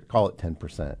U.S. market. Call it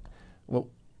 10%. Well,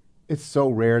 it's so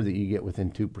rare that you get within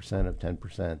 2% of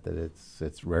 10% that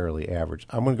it's rarely average.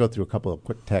 I'm going to go through a couple of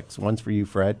quick texts. One's for you,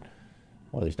 Fred.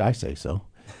 Well, at least I say so.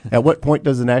 At what point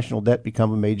does the national debt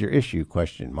become a major issue?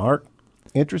 Question mark.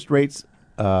 Interest rates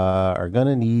are going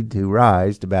to need to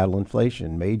rise to battle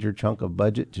inflation. Major chunk of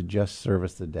budget to just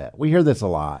service the debt. We hear this a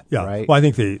lot, right? Well, I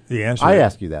think the answer... I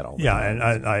ask you that all the time.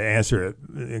 Yeah, and I answer it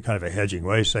in kind of a hedging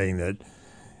way, saying that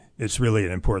it's really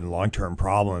an important long-term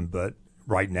problem, but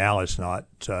right now it's not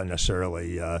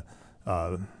necessarily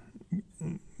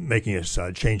making us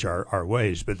change our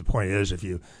ways. But the point is, if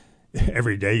you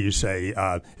every day you say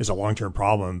it's a long-term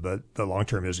problem, but the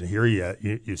long-term isn't here yet,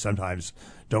 you sometimes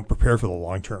don't prepare for the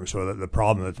long-term. So the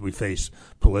problem that we face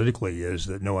politically is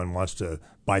that no one wants to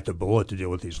bite the bullet to deal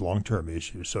with these long-term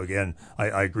issues. So again,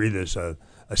 I agree there's a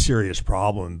serious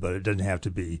problem, but it doesn't have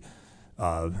to be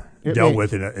dealt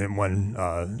with in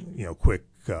one quick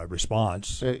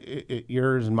response. At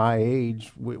yours and my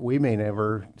age, we may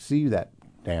never see that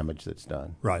damage that's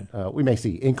done. Right. We may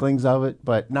see inklings of it,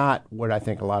 but not what I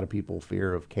think a lot of people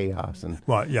fear of chaos and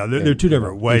there are two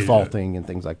different ways. Defaulting and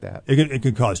things like that. It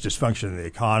can cause dysfunction in the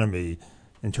economy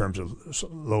in terms of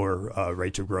lower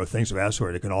rates of growth, things of that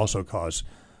sort. It can also cause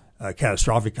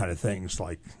catastrophic kind of things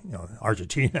like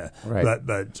Argentina. Right.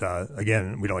 But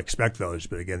again, we don't expect those.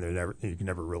 But again, you can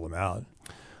never rule them out.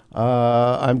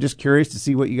 I'm just curious to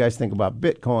see what you guys think about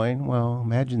Bitcoin. Well,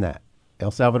 imagine that. El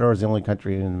Salvador is the only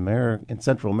country in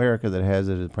Central America that has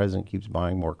it. The president keeps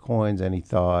buying more coins. Any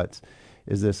thoughts?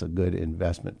 Is this a good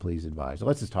investment? Please advise. So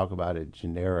let's just talk about it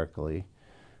generically.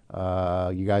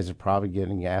 You guys are probably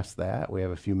getting asked that. We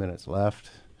have a few minutes left.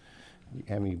 You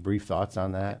have any brief thoughts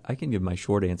on that? I can give my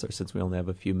short answer, since we only have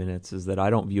a few minutes, is that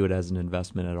I don't view it as an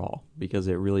investment at all, because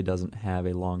it really doesn't have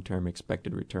a long-term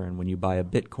expected return. When you buy a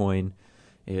Bitcoin,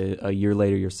 a year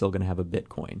later you're still going to have a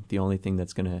Bitcoin. The only thing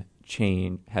that's going to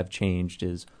have changed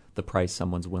is the price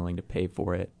someone's willing to pay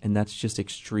for it, and that's just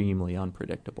extremely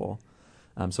unpredictable.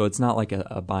 So it's not like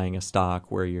buying a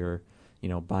stock where you're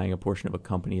buying a portion of a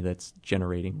company that's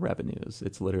generating revenues.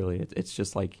 It's literally it's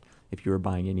just like if you were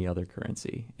buying any other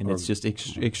currency, and it's just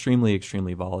extremely,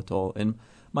 extremely volatile. And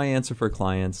my answer for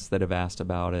clients that have asked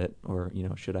about it, or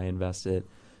should I invest it,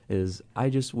 is I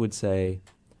just would say,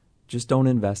 just don't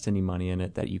invest any money in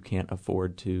it that you can't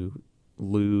afford to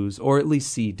lose, or at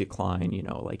least see decline,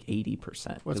 like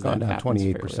 80%. Well, it's gone down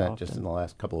 28% just in the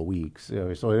last couple of weeks.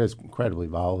 So it is incredibly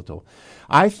volatile.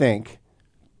 I think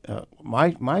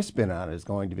my spin on it is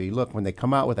going to be, look, when they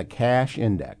come out with a cash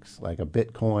index, like a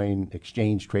Bitcoin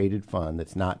exchange-traded fund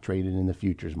that's not traded in the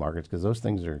futures markets, because those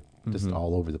things are just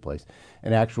all over the place,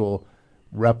 an actual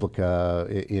replica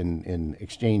in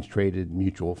exchange-traded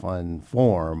mutual fund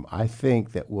form, I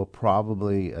think that we'll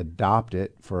probably adopt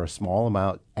it for a small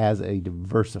amount as a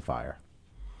diversifier.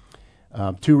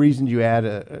 Two reasons you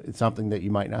add something that you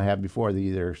might not have before. They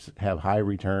either have high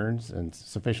returns and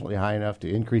sufficiently high enough to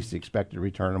increase the expected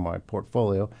return on my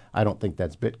portfolio. I don't think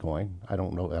that's Bitcoin. I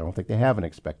don't think they have an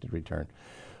expected return.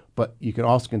 But you can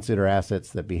also consider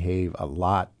assets that behave a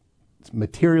lot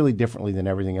materially differently than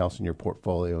everything else in your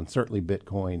portfolio, and certainly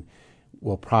Bitcoin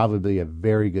will probably be a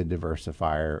very good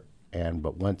diversifier.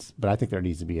 But I think there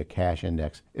needs to be a cash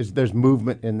index. There's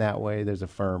movement in that way. There's a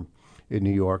firm in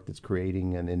New York that's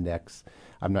creating an index.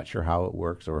 I'm not sure how it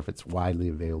works or if it's widely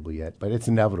available yet, but it's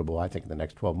inevitable. I think in the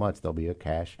next 12 months there'll be a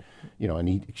cash, an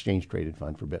exchange-traded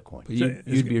fund for Bitcoin. But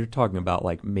you'd be talking about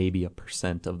like maybe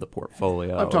 1% of the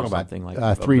portfolio. I'm talking about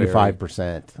like 3 to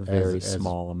 5%. A very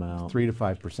small amount. 3 to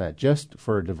 5%, just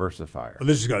for a diversifier. Well,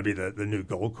 this is going to be the new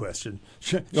gold question.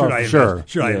 Should I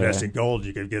invest in gold?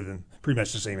 You could give them pretty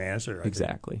much the same answer.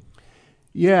 Exactly.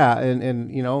 Yeah, and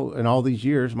in all these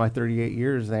years, my 38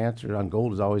 years, the answer on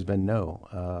gold has always been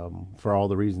no, for all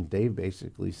the reasons Dave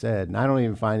basically said. And I don't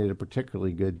even find it a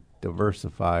particularly good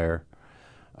diversifier.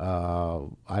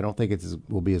 I don't think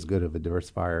will be as good of a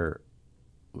diversifier.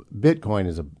 Bitcoin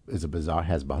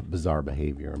has bizarre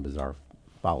behavior and bizarre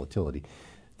volatility.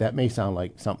 That may sound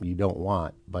like something you don't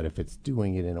want, but if it's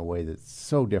doing it in a way that's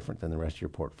so different than the rest of your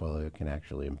portfolio, it can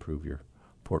actually improve your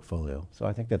portfolio. So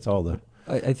I think that's all the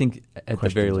I think at the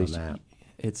very least,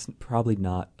 it's probably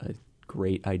not a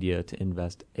great idea to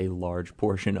invest a large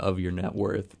portion of your net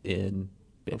worth in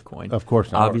Bitcoin. Of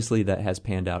course not. Obviously, that has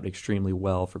panned out extremely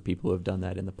well for people who have done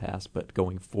that in the past, but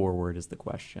going forward is the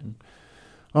question.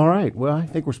 All right. Well, I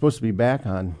think we're supposed to be back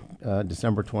on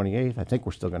December 28th. I think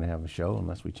we're still going to have a show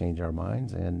unless we change our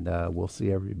minds, and we'll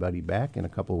see everybody back in a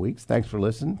couple of weeks. Thanks for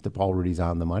listening to Paul Ruedi's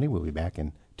On the Money. We'll be back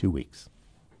in 2 weeks.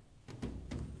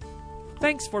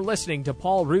 Thanks for listening to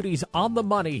Paul Ruedi's On the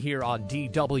Money here on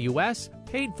DWS,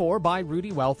 paid for by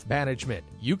Ruedi Wealth Management.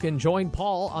 You can join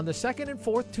Paul on the second and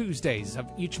fourth Tuesdays of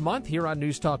each month here on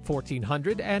News Talk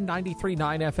 1400 and 93.9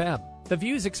 FM. The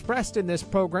views expressed in this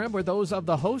program were those of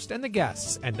the host and the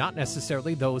guests, and not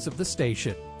necessarily those of the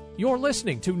station. You're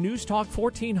listening to News Talk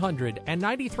 1400 and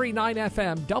 93.9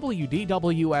 FM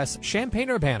WDWS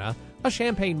Champaign-Urbana, a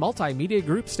Champaign Multimedia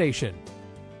Group station.